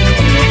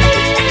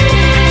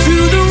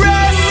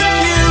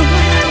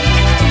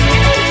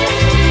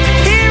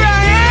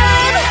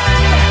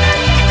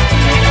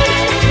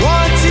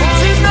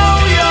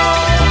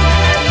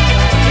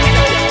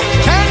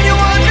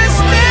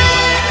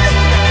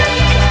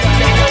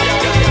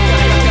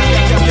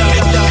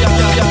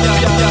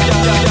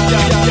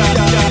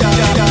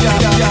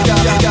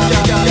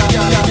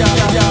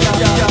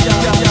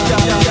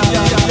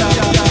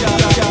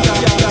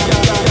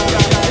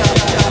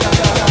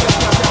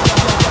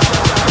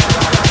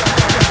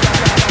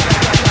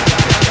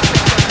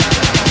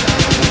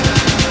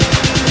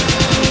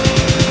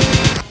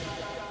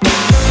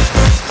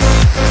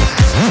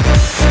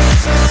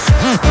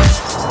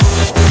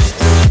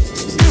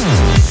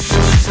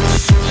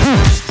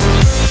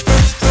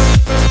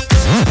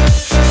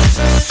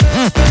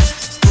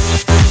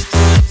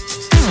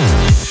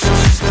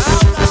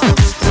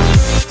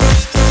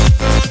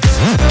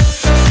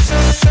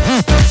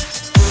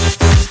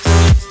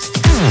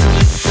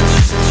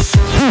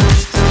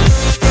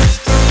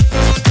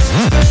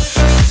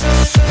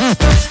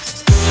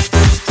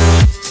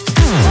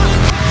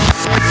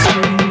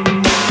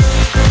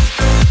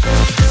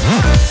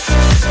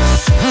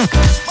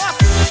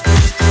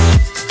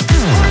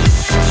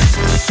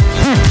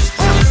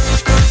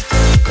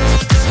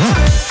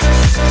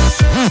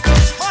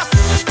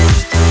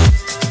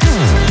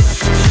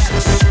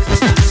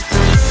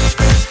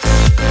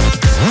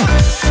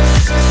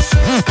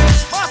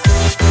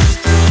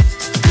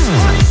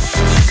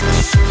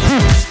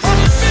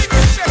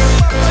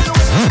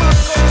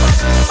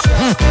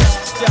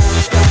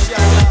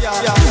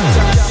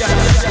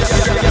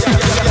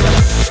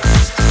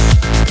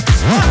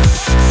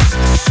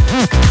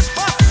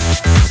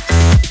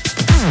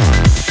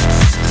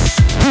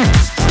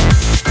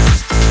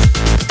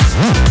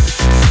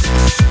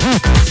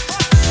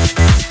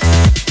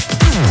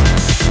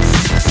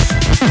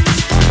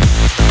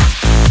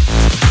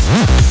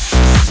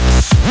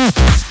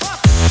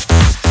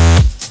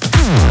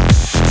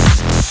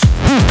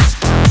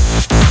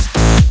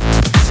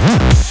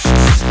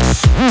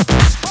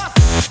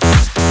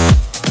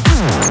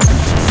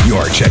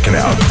 checking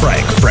out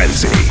Frank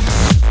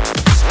Frenzy.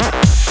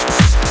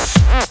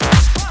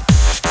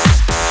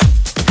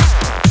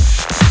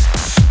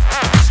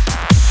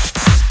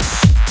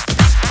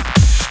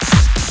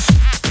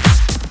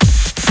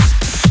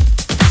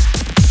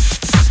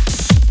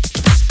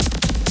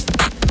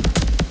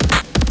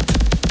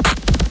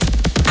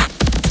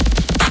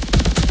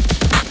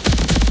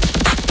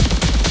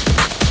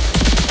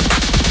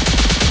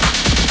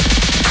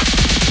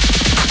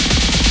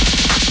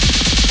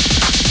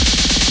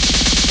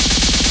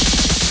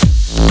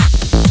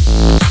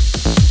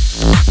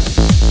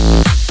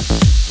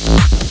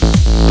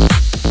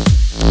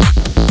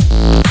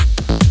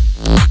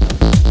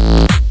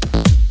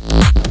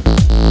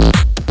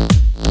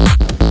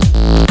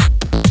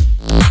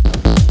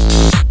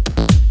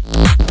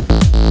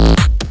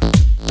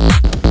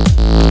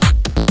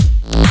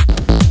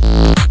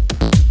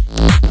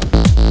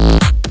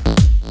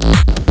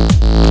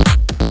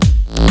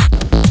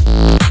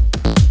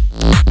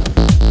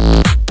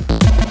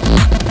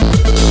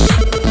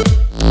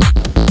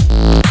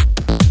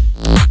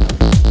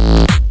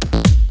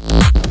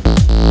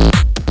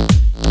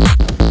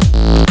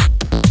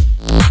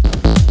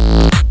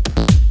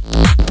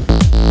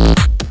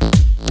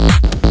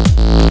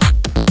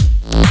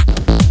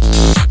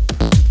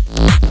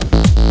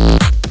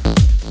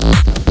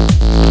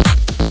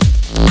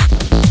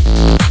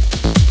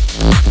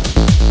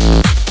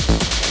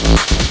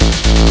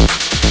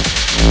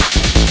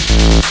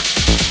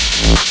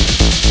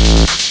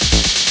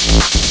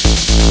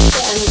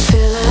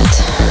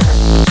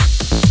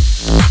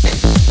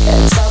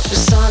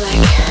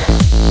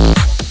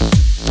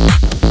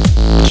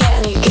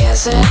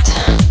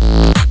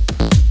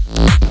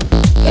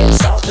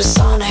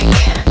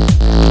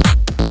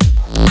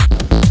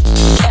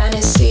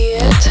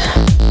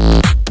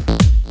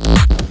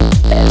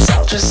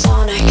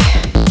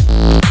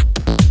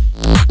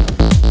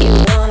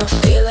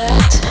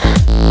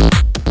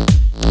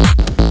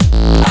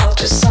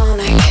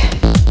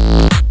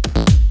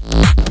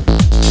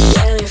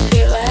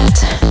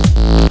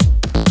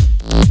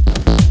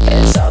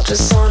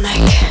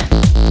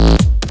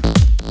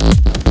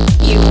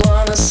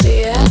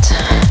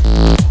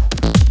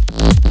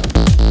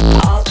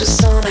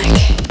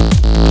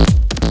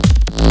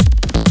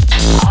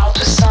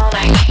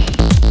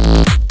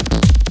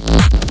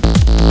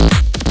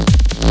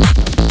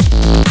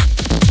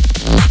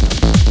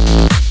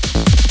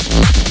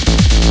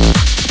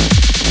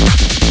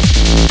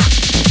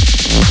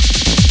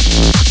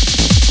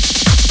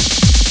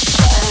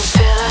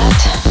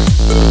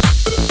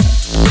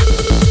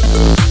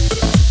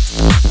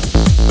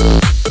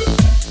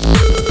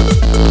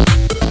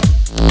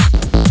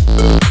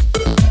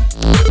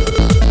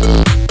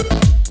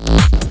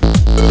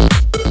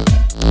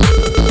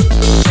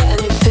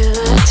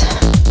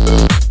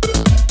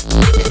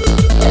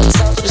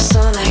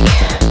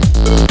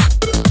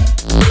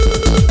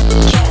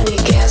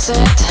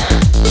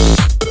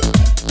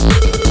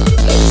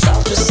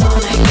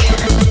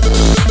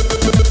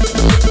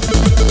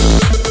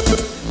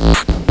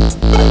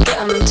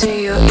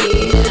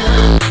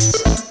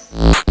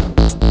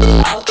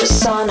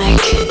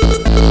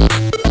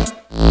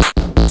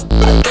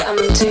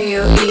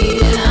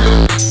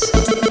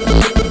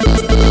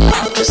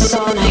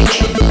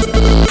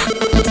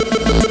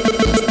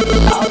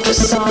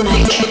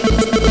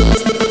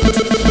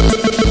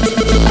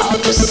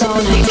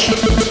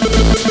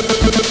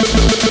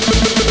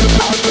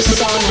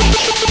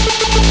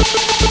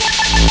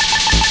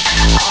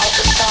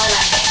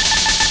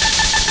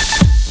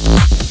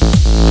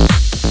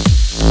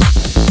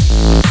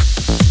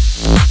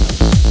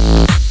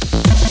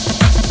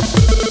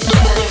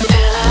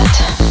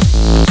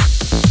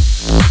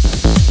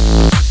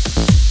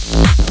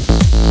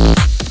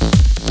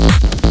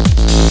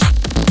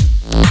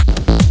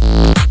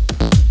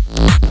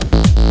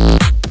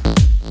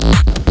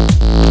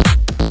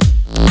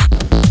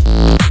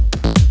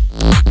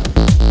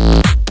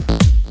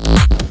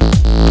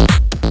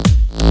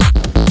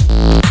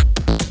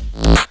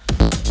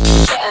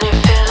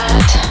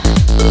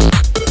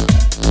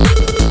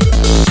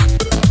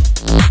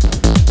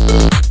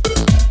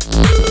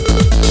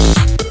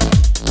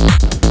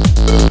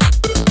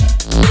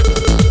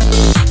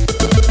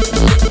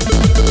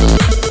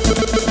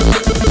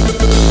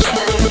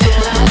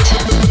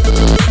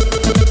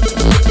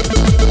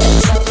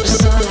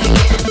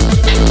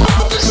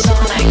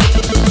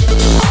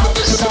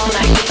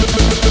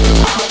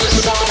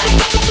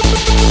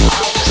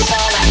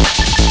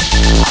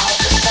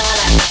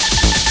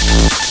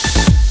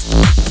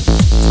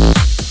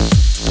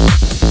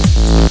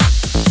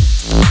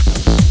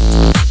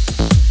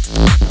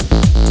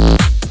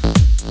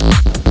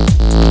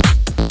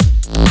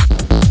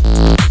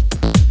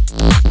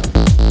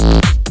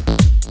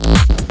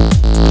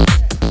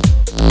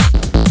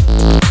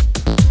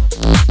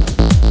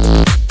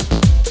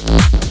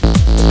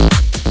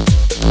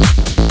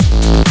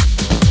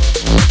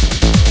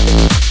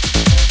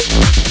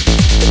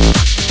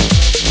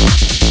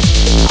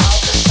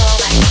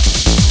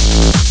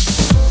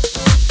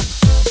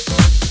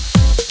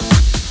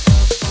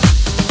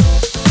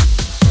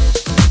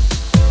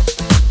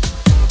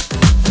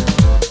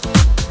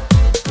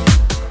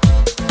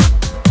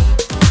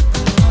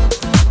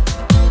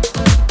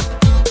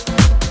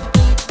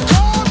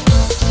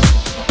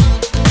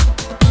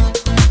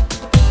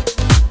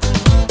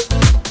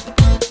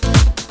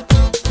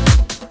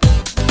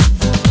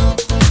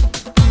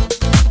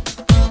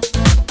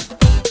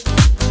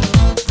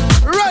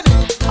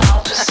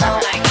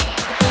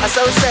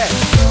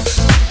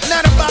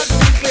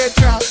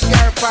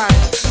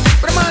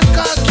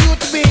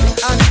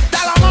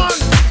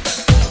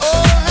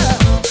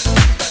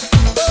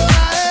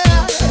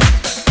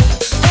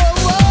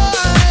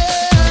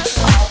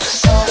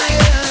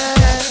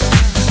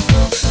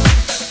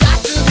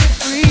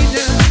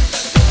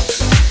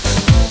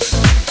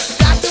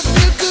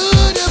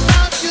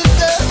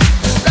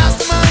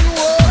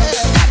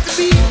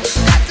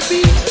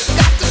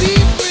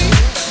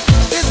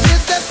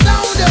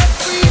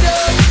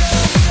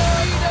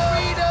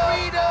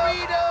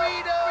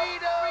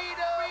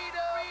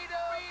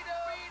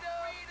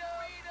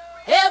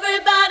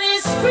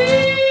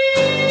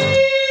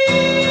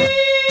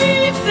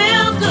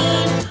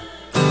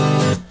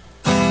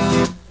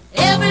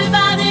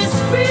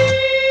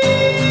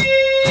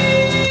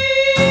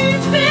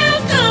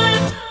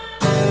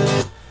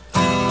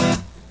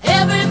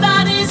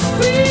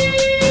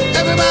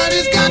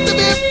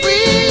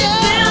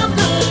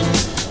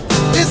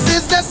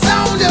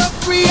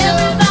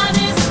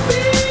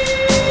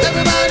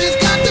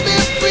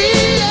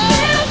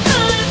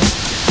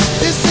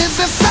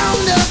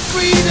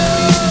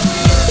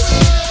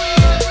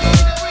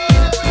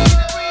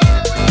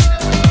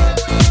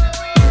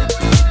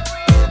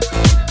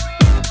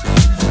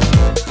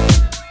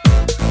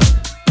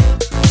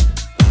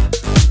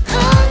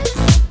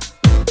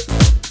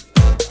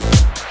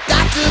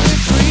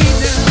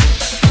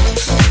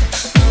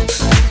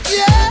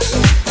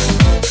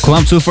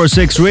 Club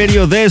 246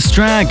 Radio. This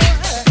track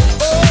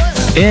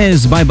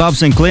is by Bob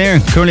Sinclair,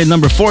 currently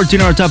number 14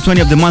 in our top 20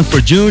 of the month for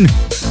June.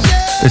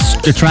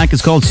 The track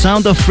is called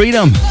Sound of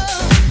Freedom.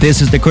 This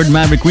is the Kurt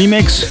Maverick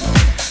remix.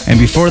 And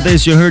before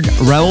this, you heard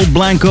Raul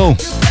Blanco.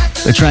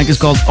 The track is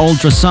called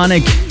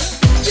Ultrasonic.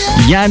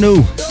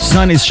 Yanu,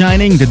 Sun is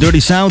Shining, The Dirty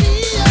South.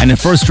 And the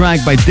first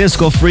track by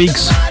Disco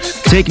Freaks,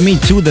 Take Me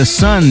to the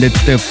Sun,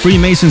 the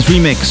Freemasons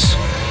remix.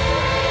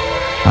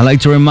 I'd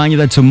like to remind you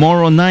that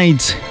tomorrow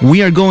night,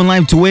 we are going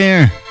live to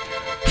air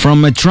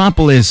from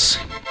Metropolis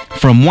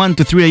from 1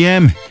 to 3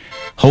 a.m.,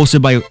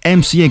 hosted by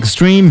MC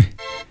Extreme.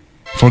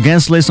 For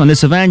guest lists on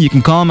this event, you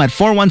can call them at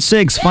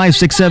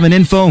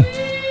 416-567-INFO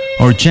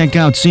or check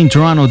out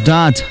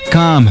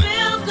scenetoronto.com.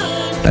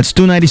 That's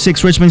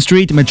 296 Richmond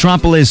Street,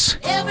 Metropolis.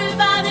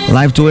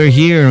 Live to air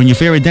here on your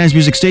favorite dance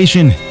music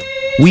station.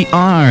 We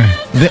are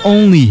the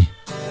only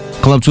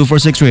Club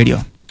 246 Radio.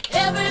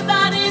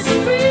 Everybody's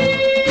free.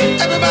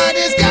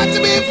 Everybody's got to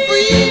be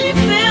free.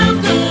 Feel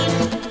good.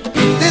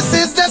 This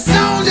is the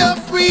sound of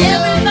freedom.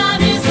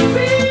 Everybody's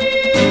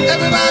free.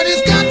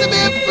 Everybody's got to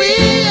be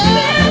free.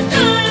 Feel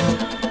good.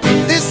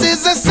 This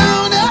is the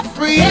sound of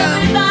freedom.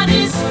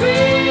 Everybody's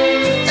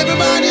free.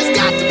 Everybody's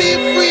got to be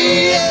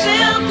free.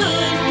 Feel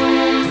good.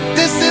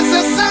 This is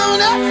the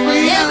sound of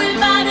freedom.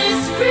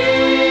 Everybody's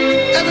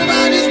free.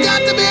 Everybody's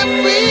got to be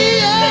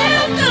free.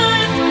 Feel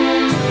good.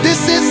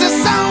 This is the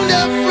sound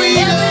of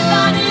freedom.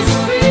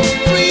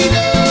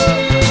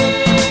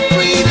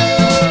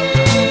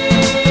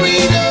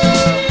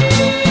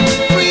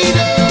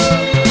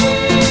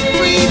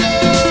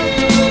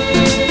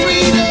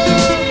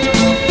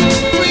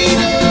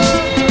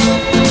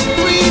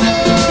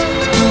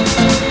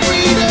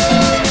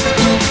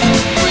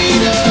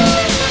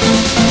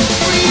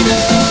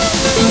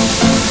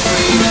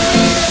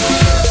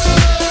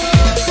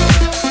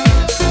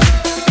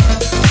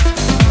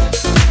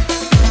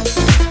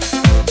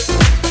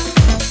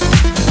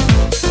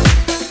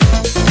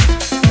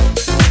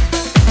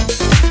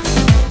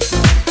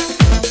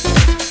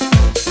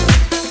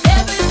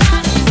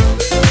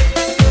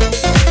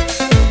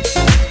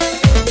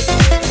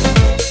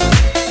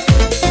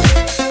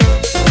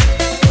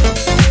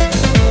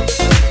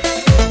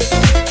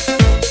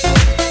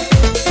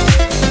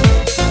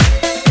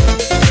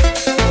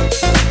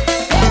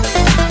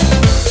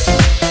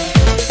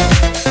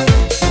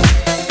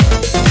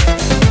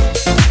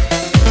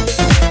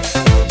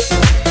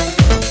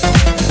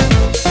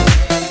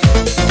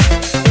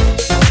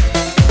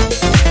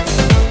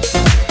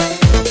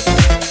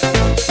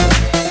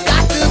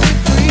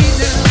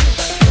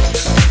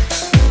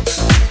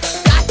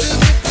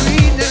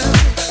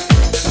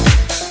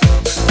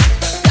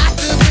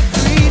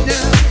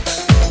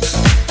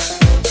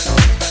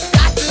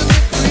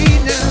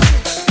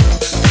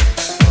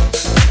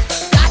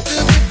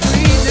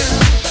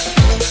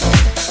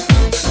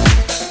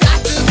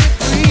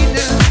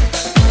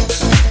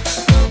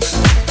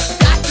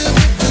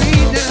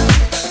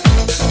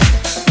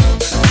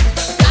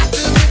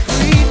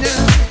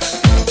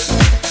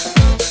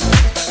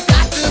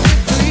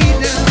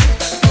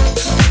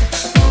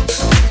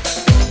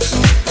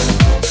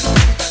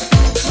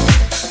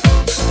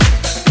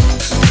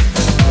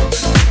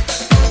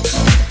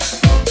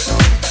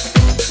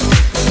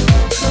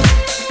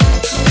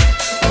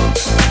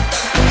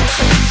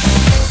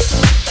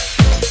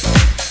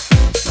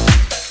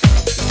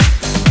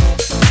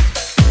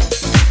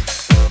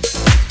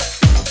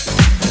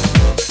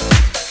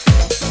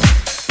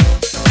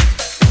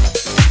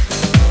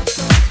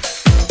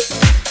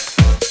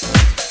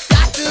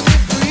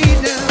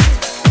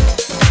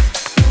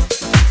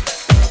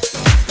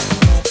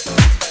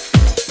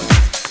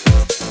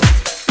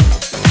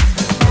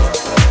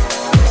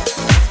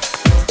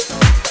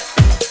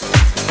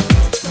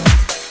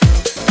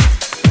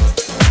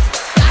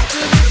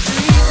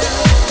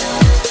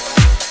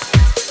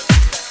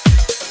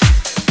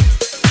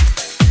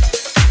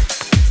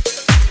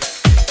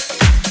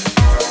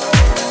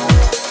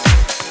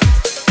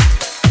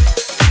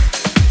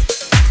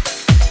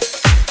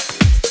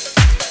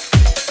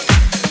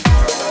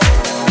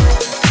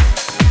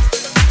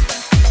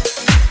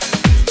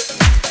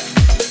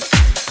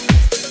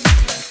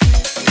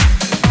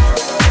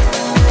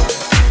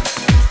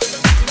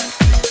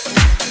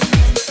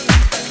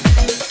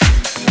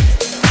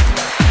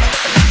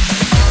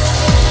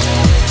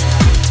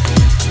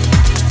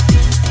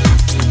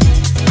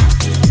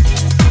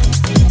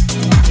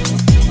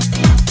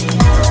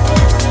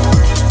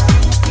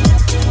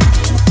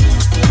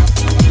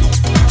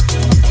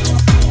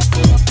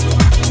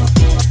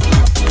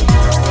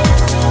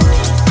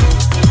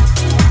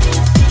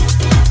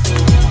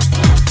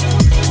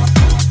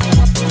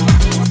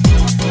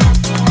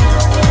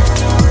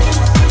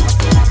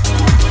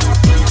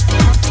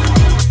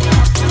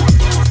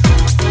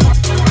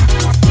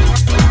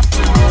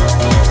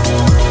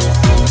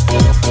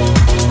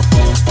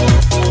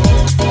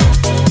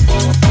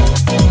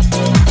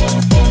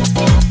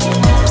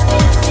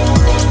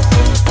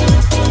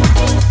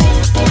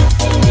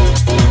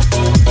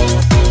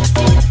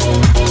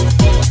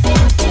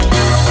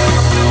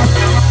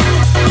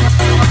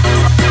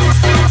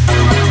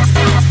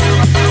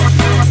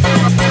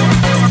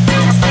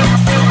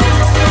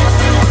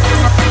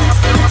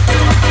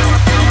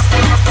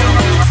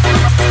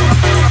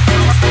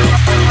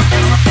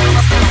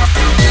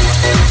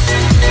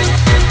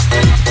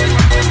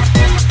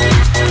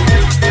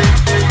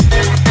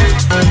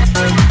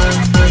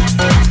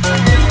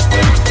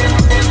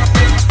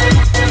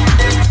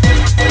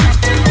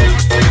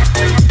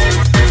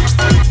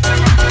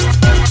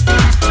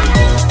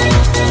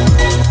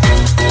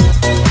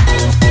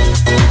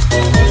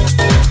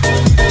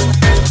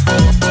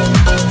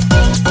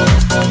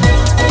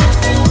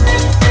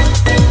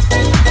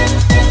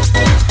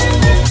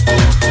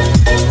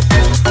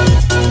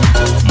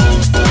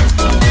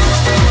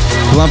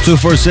 Club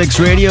 246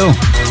 Radio.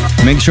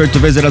 Make sure to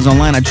visit us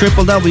online at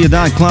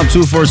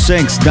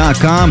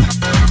www.club246.com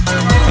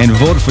and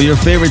vote for your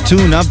favorite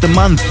tune of the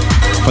month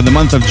for the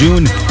month of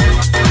June.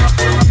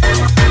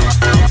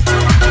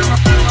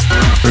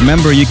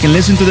 Remember, you can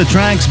listen to the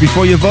tracks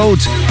before you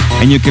vote,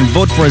 and you can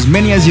vote for as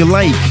many as you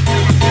like.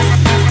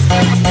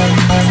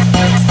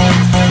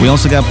 We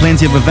also got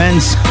plenty of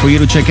events for you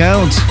to check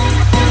out.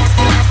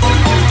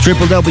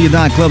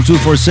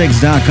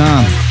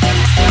 www.club246.com.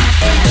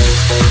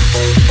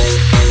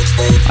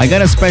 I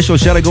got a special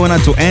shout out going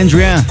out to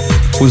Andrea,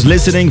 who's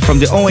listening from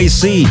the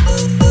OAC.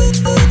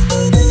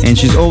 And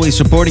she's always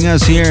supporting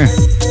us here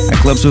at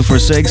Club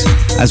 246,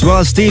 as well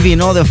as Stevie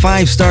and all the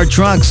 5-star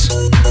trucks.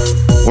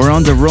 We're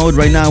on the road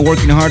right now,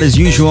 working hard as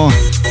usual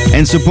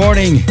and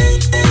supporting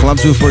Club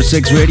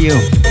 246 Radio.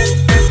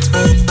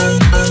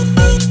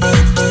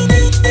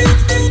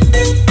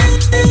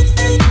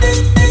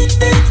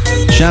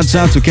 Shouts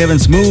out to Kevin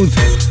Smooth,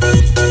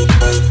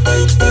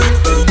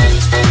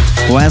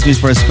 who asked me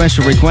for a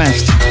special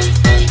request.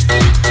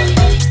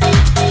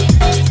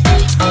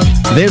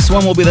 This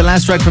one will be the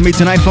last track for me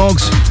tonight,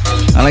 folks.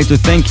 I'd like to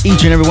thank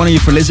each and every one of you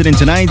for listening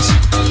tonight.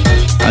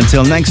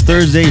 Until next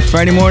Thursday,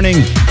 Friday morning,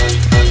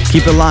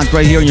 keep it locked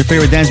right here on your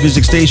favorite dance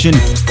music station,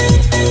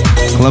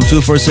 Club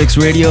 246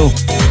 Radio,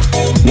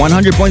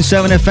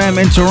 100.7 FM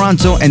in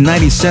Toronto and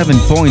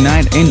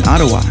 97.9 in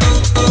Ottawa.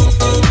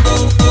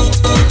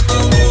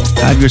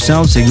 Have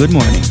yourselves a good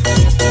morning.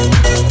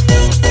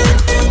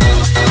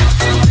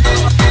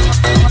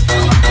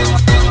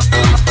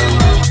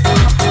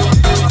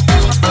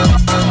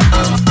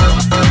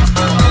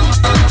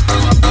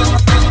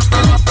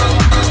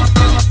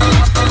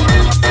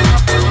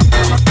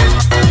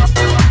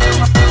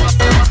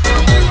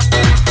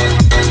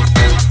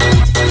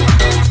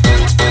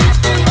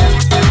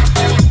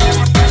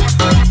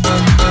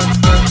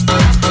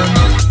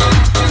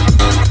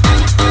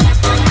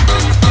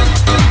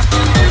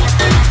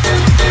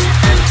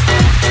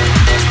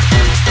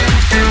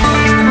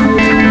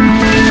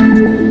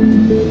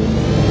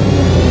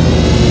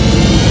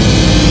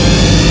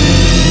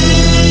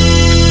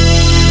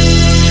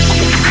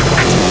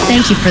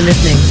 Thank you for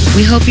listening.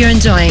 We hope you're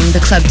enjoying the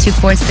Club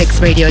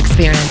 246 radio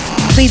experience.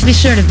 Please be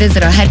sure to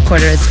visit our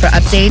headquarters for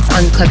updates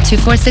on Club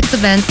 246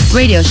 events,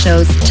 radio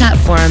shows, chat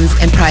forums,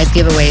 and prize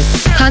giveaways.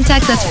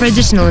 Contact us for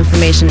additional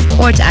information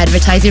or to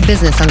advertise your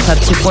business on Club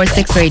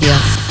 246 Radio.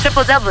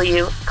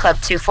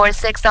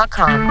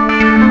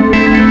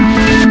 www.club246.com.